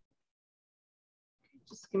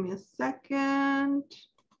 just give me a second.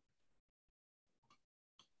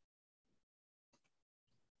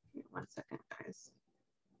 1 second, guys.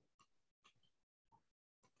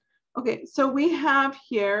 Okay, so we have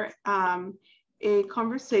here a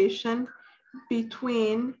conversation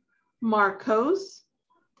between Marcos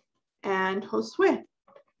and Josue,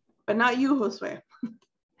 but not you, Josue.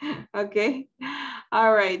 Okay,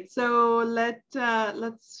 all right, so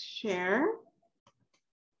let's share.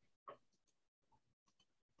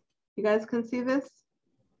 You guys can see this?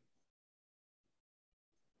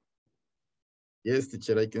 Yes,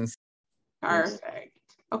 teacher, I can see. Perfect.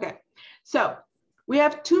 Okay, so we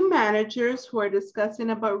have two managers who are discussing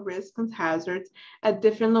about risks and hazards at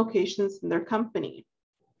different locations in their company.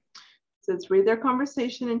 So let's read their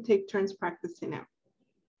conversation and take turns practicing it.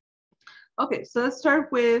 Okay, so let's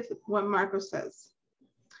start with what Marco says.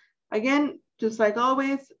 Again, just like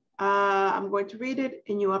always, I'm going to read it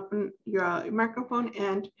and you open your microphone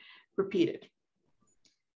and repeat it.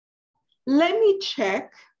 Let me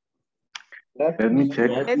check. Let me check.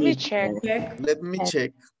 Let me check. Let me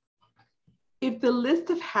check. If the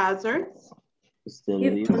list of hazards The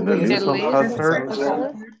list of hazards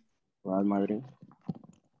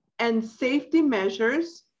and safety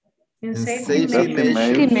measures And Safety safety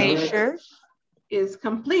measures Measures is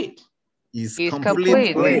complete. is is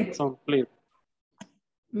complete. complete. Complete.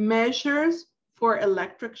 Measures for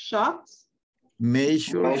electric shocks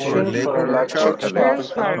Measure Measure for for electric electric shocks. Measures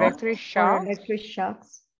for shocks. electric For shock. electric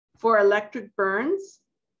shocks for electric burns.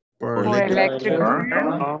 For For electric. electric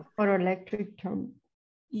burn. or electric turn.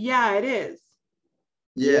 Yeah, it is.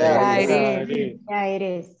 Yeah, it Yeah, is. it is. Yeah, it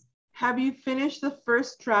is. Have you finished the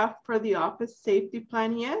first draft for the office safety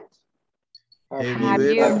plan yet? Have Have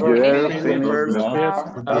you you ever finished finished the the first first draft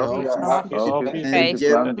of of the the office office and safety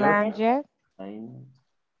yet? plan yet?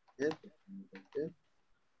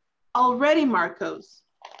 Already, Marcos.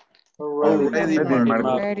 Already,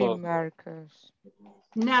 Marco. Ready, Marco. Marcos.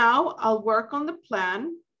 Now I'll work on the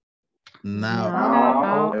plan Now, Now,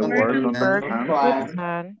 I on work on the work the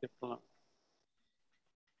plan. the plan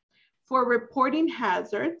for reporting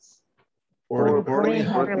hazards For reporting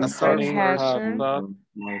reporting hazards hazards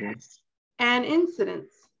and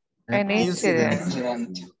incidents. and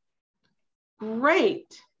incidents.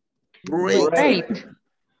 Great. Great.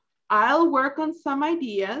 I'll work on some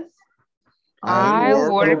ideas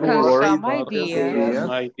I'll work on work some on ideas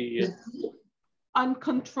Idea. on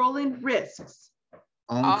controlling risks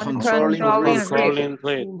on on controlling controlling risk. Controlling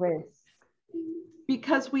rate. Risk.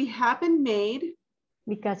 because we haven't made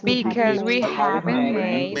Because because we haven't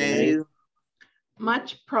made Made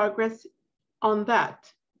much progress on that.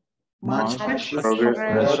 much much progress.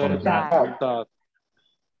 progress on that. That.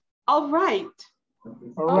 All right.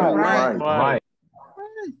 All right. Right.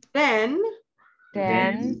 Then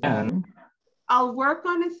Then and I'll work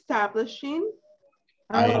on establishing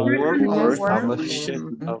I'll work on we'll work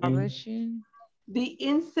establishing publishing the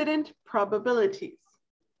incident probabilities,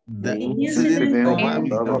 the incident incident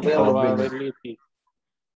probability, Probability.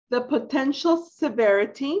 the potential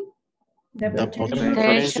severity, the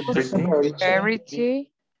potential potential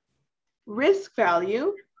severity, risk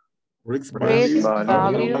value, risk risk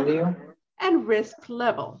value, value, and risk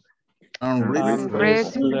level. and And risk.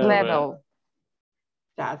 risk level.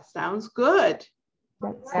 That sounds good.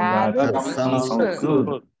 That That sounds good.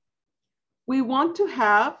 good. We want to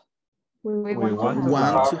have We We want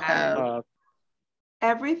want to have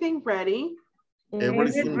everything ready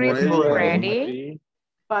everything everything ready ready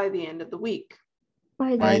by the end of the week.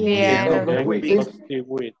 by by the the end end of of the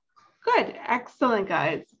week. Good. Excellent,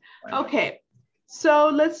 guys. Okay. So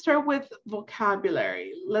let's start with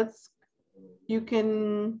vocabulary. You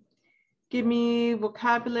can give me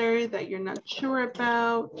vocabulary that you're not sure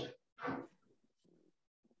about.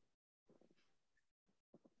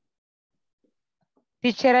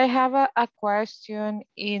 Teacher, I have a question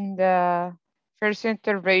in the first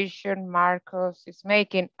intervention Marcos is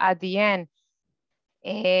making at the end.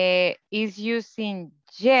 Is using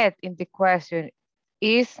yet in the question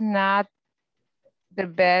is not the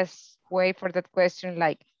best way for that question,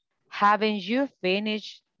 like, haven't you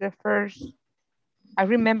finished the first? I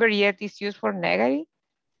remember yet is used for negative.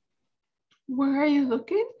 Where are you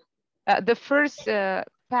looking? The first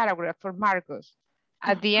paragraph for Marcos.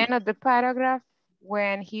 At the end of the paragraph,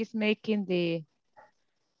 when he's making the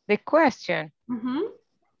question,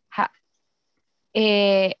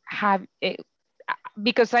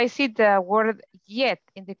 because I see the word yet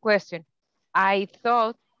in the question, I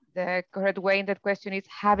thought the correct way in that question is,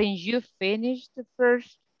 haven't you finished the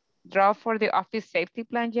first draft for the office safety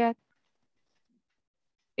plan yet?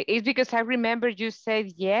 It's because I remember you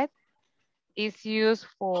said yet is used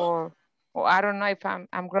for, or I don't know if I'm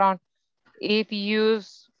wrong, if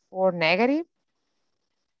used for negative?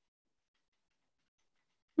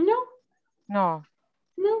 No. No.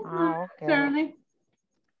 No, Oh, not okay. necessarily.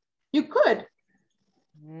 You could.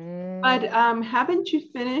 But haven't you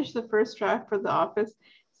finished the first draft for the office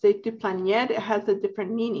safety plan yet? It has a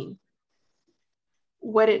different meaning.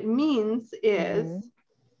 What it means is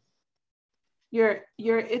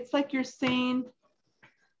it's like you're saying,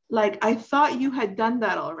 like, I thought you had done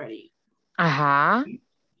that already.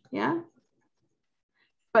 Yeah.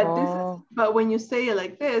 But but when you say it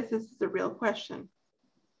like this is the real question.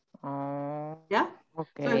 Yeah.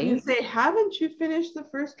 Okay. So if you say, haven't you finished the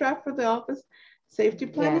first draft for the office Safety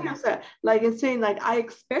planning, Yeah. is that like it's saying like, I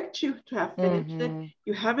expect you to have finished it.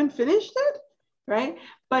 You haven't finished it, right?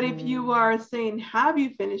 But if you are saying, have you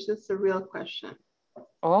finished, it's a real question.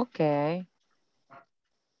 Okay.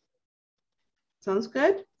 Sounds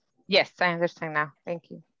good? Yes, I understand now.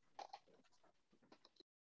 Thank you.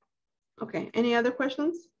 Okay, any other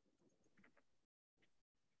questions?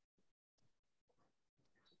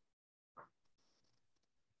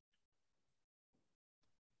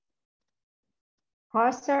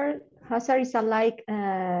 Hazard is a like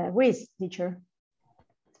risk, teacher.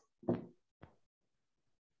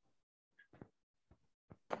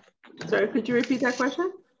 Sorry, could you repeat that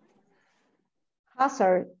question?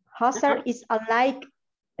 Hazard is alike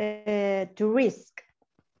to risk.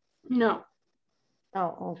 No.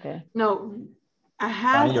 Oh, okay. No, a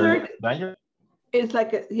hazard Danger? is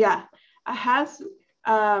like a, yeah, a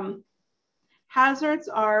hazards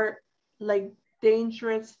are like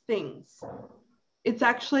dangerous things. It's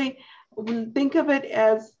actually, think of it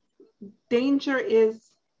as danger is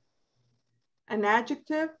an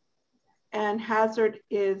adjective and hazard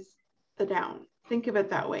is the noun. Think of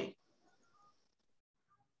it that way,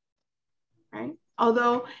 right?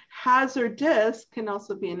 Although hazardous can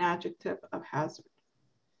also be an adjective of hazard.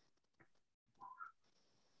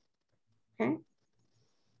 Okay.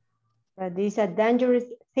 But this is a dangerous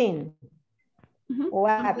thing or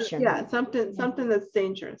action. Yeah, something that's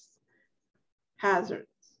dangerous. Hazards.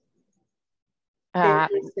 The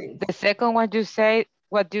second one you say,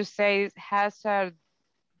 what you say is hazardous.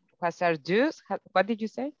 What did you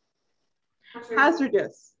say?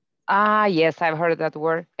 Hazardous. Ah, yes, I've heard that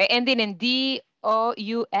word. Ending in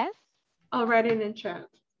D-O-U-S? I'll write it in chat.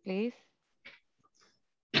 Please.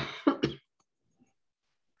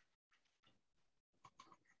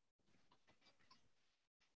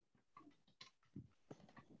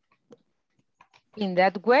 In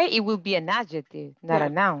that way, it will be an adjective, not a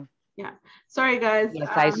noun. Yeah. Sorry, guys. Yes,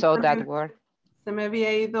 I saw that word. Se me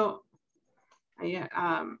había ido. I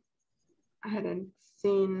hadn't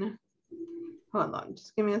seen. Hold on.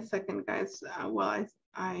 Just give me a second, guys. While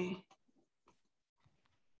I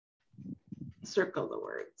circle the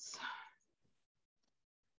words.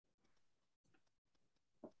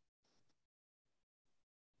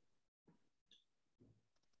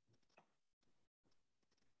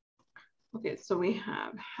 Okay, so we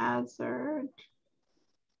have hazard.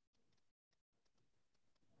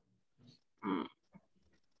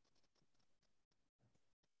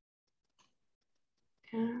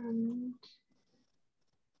 And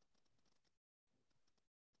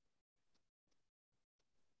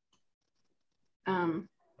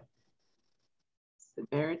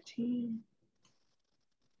severity.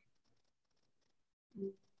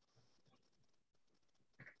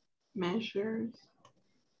 Measures.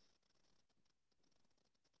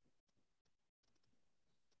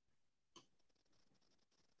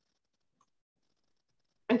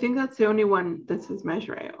 I think that's the only one that says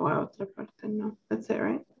measure. Wow, no, that's it,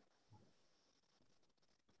 right?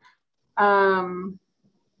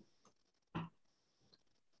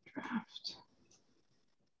 Draft.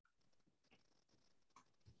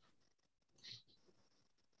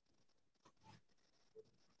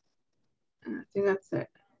 And I think that's it.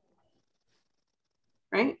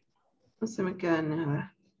 Right? No se me queda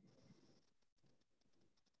nada.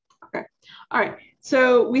 Okay. All right.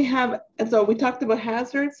 So we talked about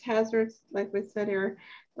hazards. Hazards, like we said here,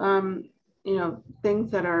 you know,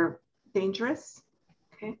 things that are dangerous.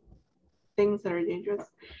 Okay. Things that are dangerous.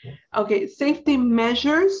 Okay. Safety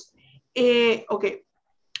measures. Okay.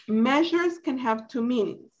 Measures can have two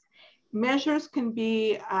meanings. Measures can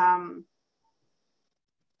be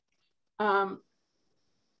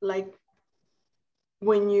like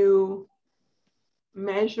when you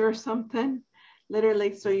measure something,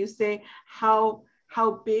 literally, so you say how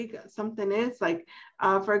big something is. Like,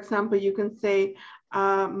 for example, you can say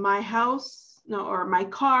my house, no, or my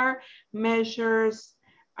car measures,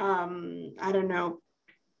 I don't know,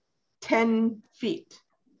 10 feet.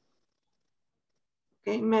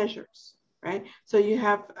 Okay, measures, right? So you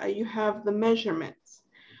have the measurements.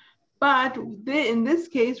 But in this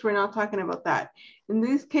case, we're not talking about that. In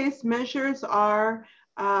this case, measures are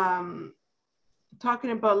talking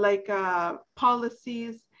about like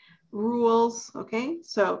policies, rules, okay?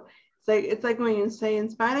 So it's like when you say in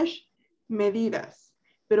Spanish, medidas.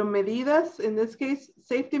 Pero medidas, in this case,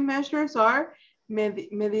 safety measures are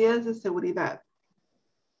medidas de seguridad.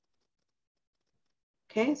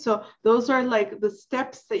 Okay, so those are like the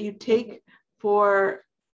steps that you take for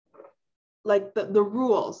like the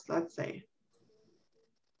rules, let's say.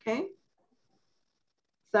 Okay, does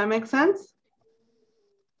that make sense?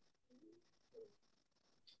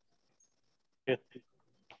 Yes.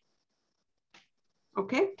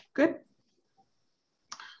 Okay, good.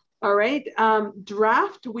 All right,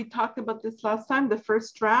 draft, we talked about this last time, the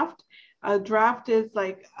first draft. Draft is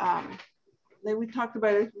like we talked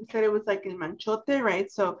about it, we said it was like in manchote,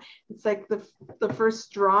 right? So it's like the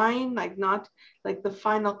first drawing, like not like the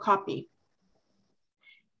final copy.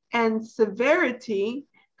 And severity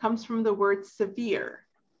comes from the word severe.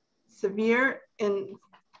 Severe, and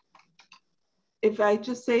if I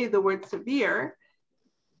just say the word severe,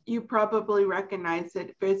 you probably recognize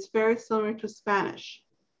it, but it's very similar to Spanish,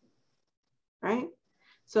 right?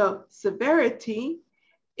 So severity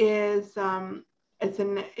is the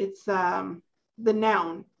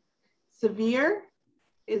noun. Severe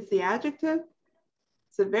is the adjective.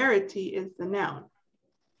 Severity is the noun.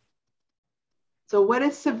 So what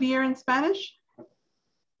is severe in Spanish?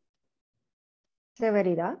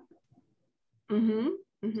 Severidad.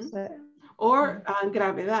 Or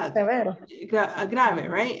gravedad. Severo.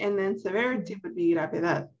 Grave, right? And then severity would be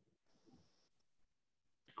gravedad.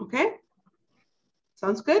 Okay?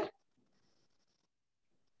 Sounds good?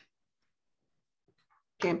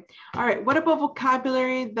 Okay. All right. What about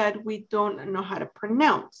vocabulary that we don't know how to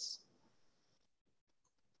pronounce?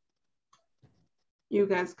 You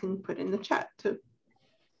guys can put in the chat too.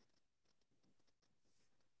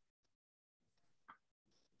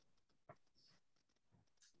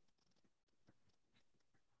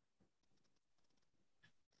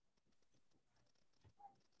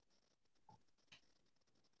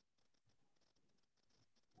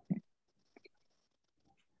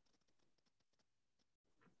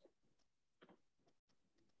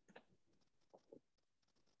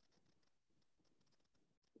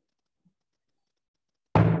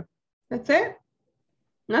 That's it?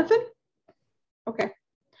 Nothing? Okay.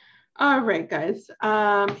 All right, guys.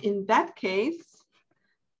 In that case,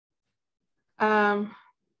 I'm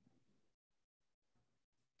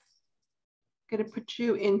gonna put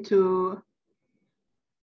you into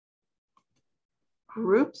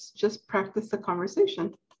groups, just practice the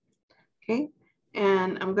conversation, okay?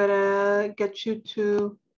 And I'm gonna get you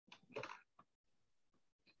to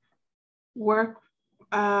work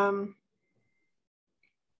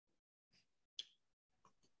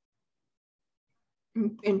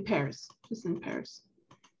in pairs, just in pairs.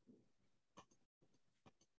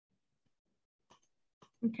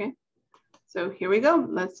 Okay, so here we go.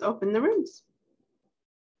 Let's open the rooms.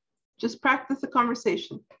 Just practice the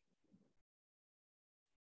conversation.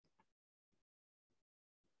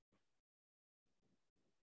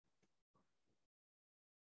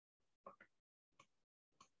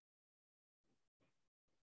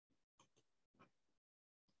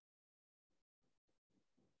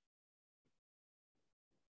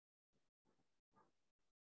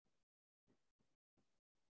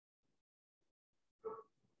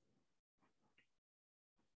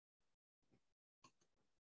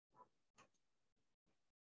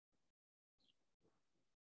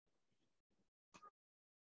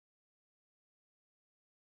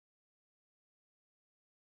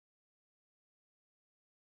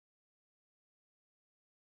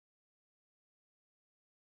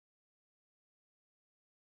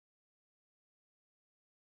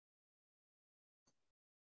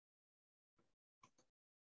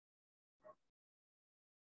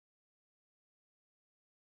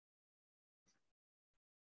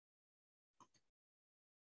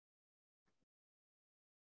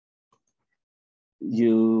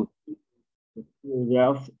 You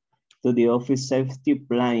draft to the office safety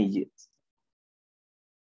plan yet?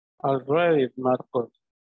 Already, Marcos.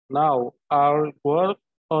 Now I'll work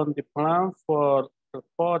on the plan for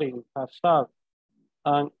reporting hazard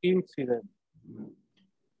and incident.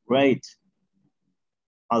 Great.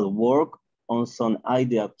 I'll work on some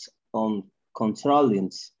ideas on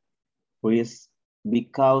controlling risk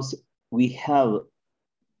because we have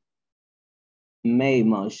made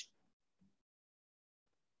much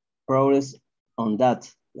progress on that.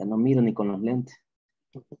 Ya no miro ni con los lentes.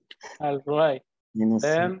 All right. No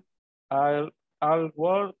then I'll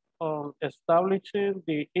work on establishing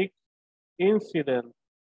the incident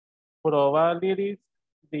probabilities,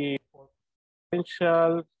 the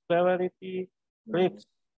potential severity, risks,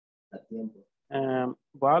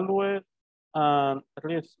 value, and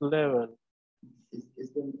risk level.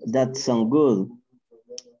 That sounds good.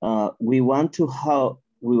 We want to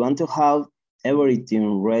have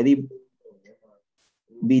everything ready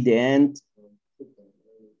by the end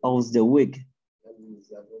of the week.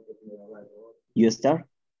 You start?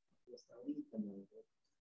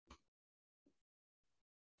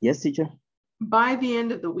 Yes, teacher. By the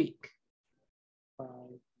end of the week.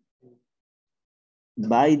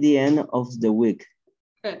 By the end of the week.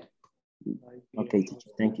 Good. Okay,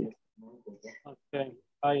 teacher, thank you. Okay,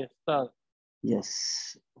 I start.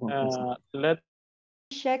 Yes. Let's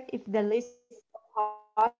check if the list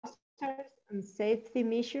of hazards and safety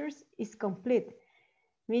measures is complete.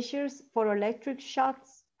 Measures for electric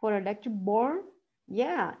shocks, for electric burn?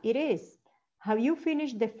 Yeah, it is. Have you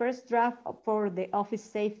finished the first draft for the office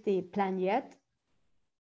safety plan yet?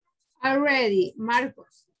 Already,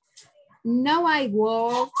 Marcos. Now I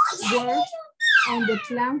work on the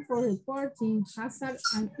plan for reporting hazard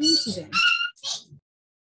and incident.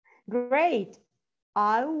 Great.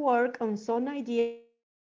 I'll work on some ideas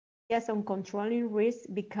on controlling risk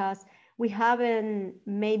because we haven't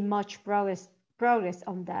made much progress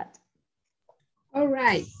on that. All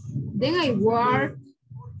right. Then I work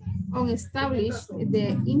on establish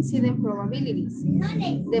the incident probabilities,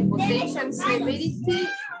 the potential severity,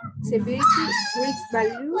 risk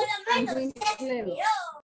value, and risk level.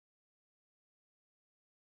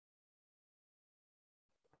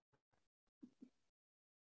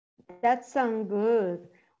 That sounds good.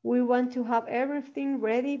 We want to have everything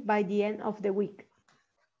ready by the end of the week.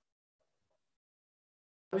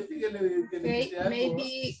 Okay,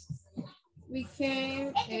 maybe we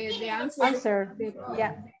can the answer the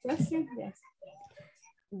question. Yes.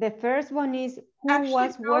 The first one is who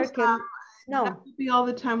was working. No, that will be all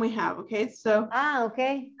the time we have. Okay, so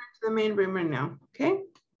okay. Back to the main room right now. Okay.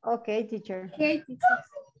 Okay, teacher. Okay, teacher.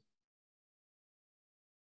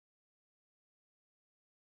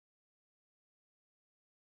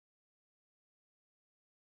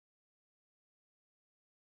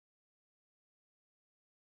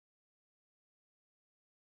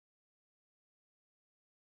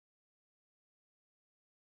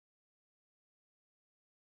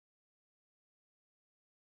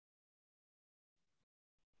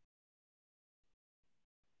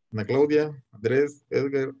 Ana Claudia, Andrés,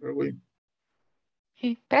 Edgar, Erwin.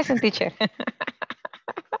 Present, teacher.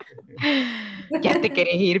 Ya te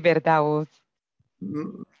querés ir, ¿verdad vos?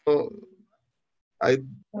 No, I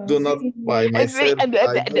do not by myself. I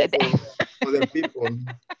do for other people.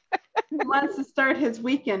 He wants to start his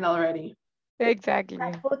weekend already. Exactly.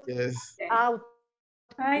 Yes. Out.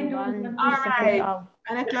 I do. All right.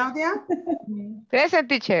 Ana Claudia. Present,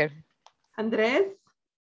 teacher. Andrés.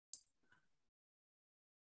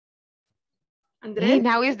 Hey,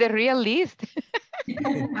 now is the real list.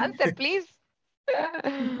 Answer, please.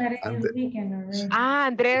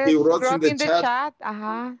 Andres He wrote wrote in the chat.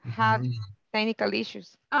 chat. Had technical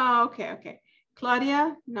issues. Oh, okay.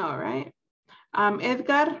 Claudia, no, right?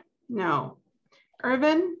 Edgar, no.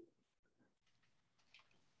 Irvin?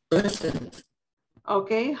 Present.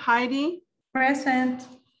 Okay, Heidi? Present.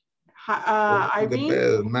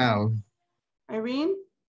 Irene? Now. Irene?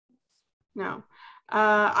 No.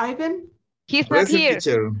 Ivan? He's not here.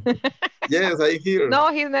 Teacher. Yes, I'm here. No,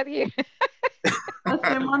 he's not here.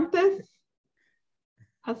 Jose Montes?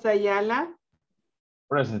 Jose Ayala?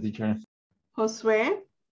 Present, teacher. Josue?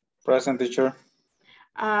 Present, teacher.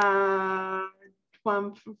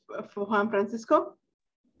 Juan Francisco?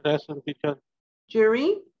 present, teacher.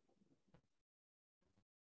 Jury?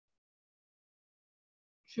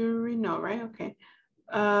 Jury, no, right? Okay.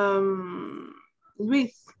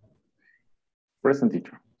 Luis? Present,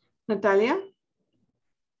 teacher. Natalia?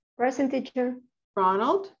 Present, teacher.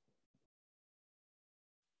 Ronald?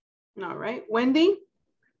 All right. Wendy?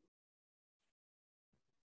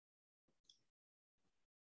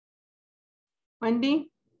 Wendy?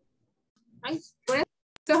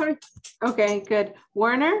 Sorry. Okay, good.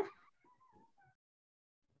 Werner?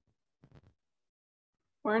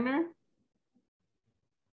 Werner?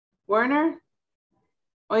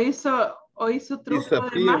 Hizo truco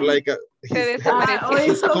de magia. Like Se desapareció.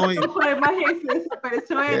 Hizo truco de magia y se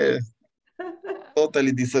desapareció él. Yes.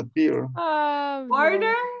 Totally disappear.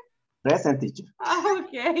 Werner? Present, teacher.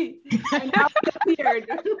 Okay. And now he appeared.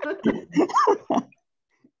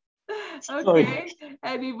 Okay.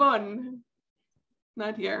 And Yvonne?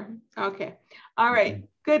 Not here. Okay. All right.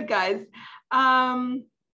 Good, guys.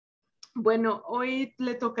 Bueno, hoy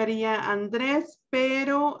le tocaría a Andrés,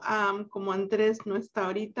 pero como Andrés no está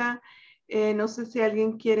ahorita, no sé si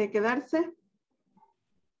alguien quiere quedarse.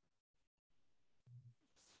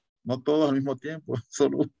 No todos al mismo tiempo,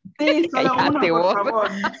 solo. Sí, solo uno, Cállate, por vos.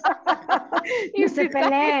 favor. No se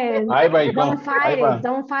peleen. Don't fight it.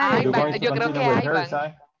 Don't fight it. Yo creo que Ivan.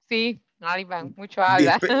 Sí, Ivan, mucho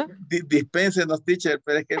habla. Dispénsenos, teacher,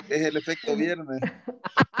 pero es que es el efecto viernes.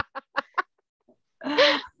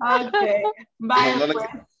 Ok, vaya,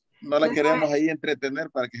 No la queremos ahí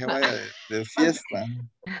entretener para que se vaya de fiesta.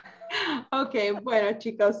 Ok, bueno,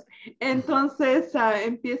 chicos. Entonces,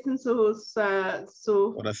 empiecen sus...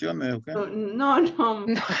 Oraciones, ¿ok? No, sus...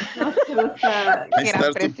 I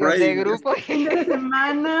start to pray. Fin de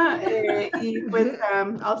semana. Y pues,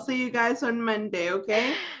 I'll see you guys on Monday,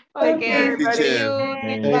 okay? Take care, everybody.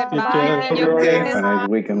 Have a nice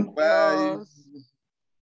weekend. Bye.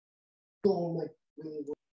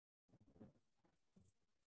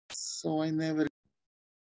 So I never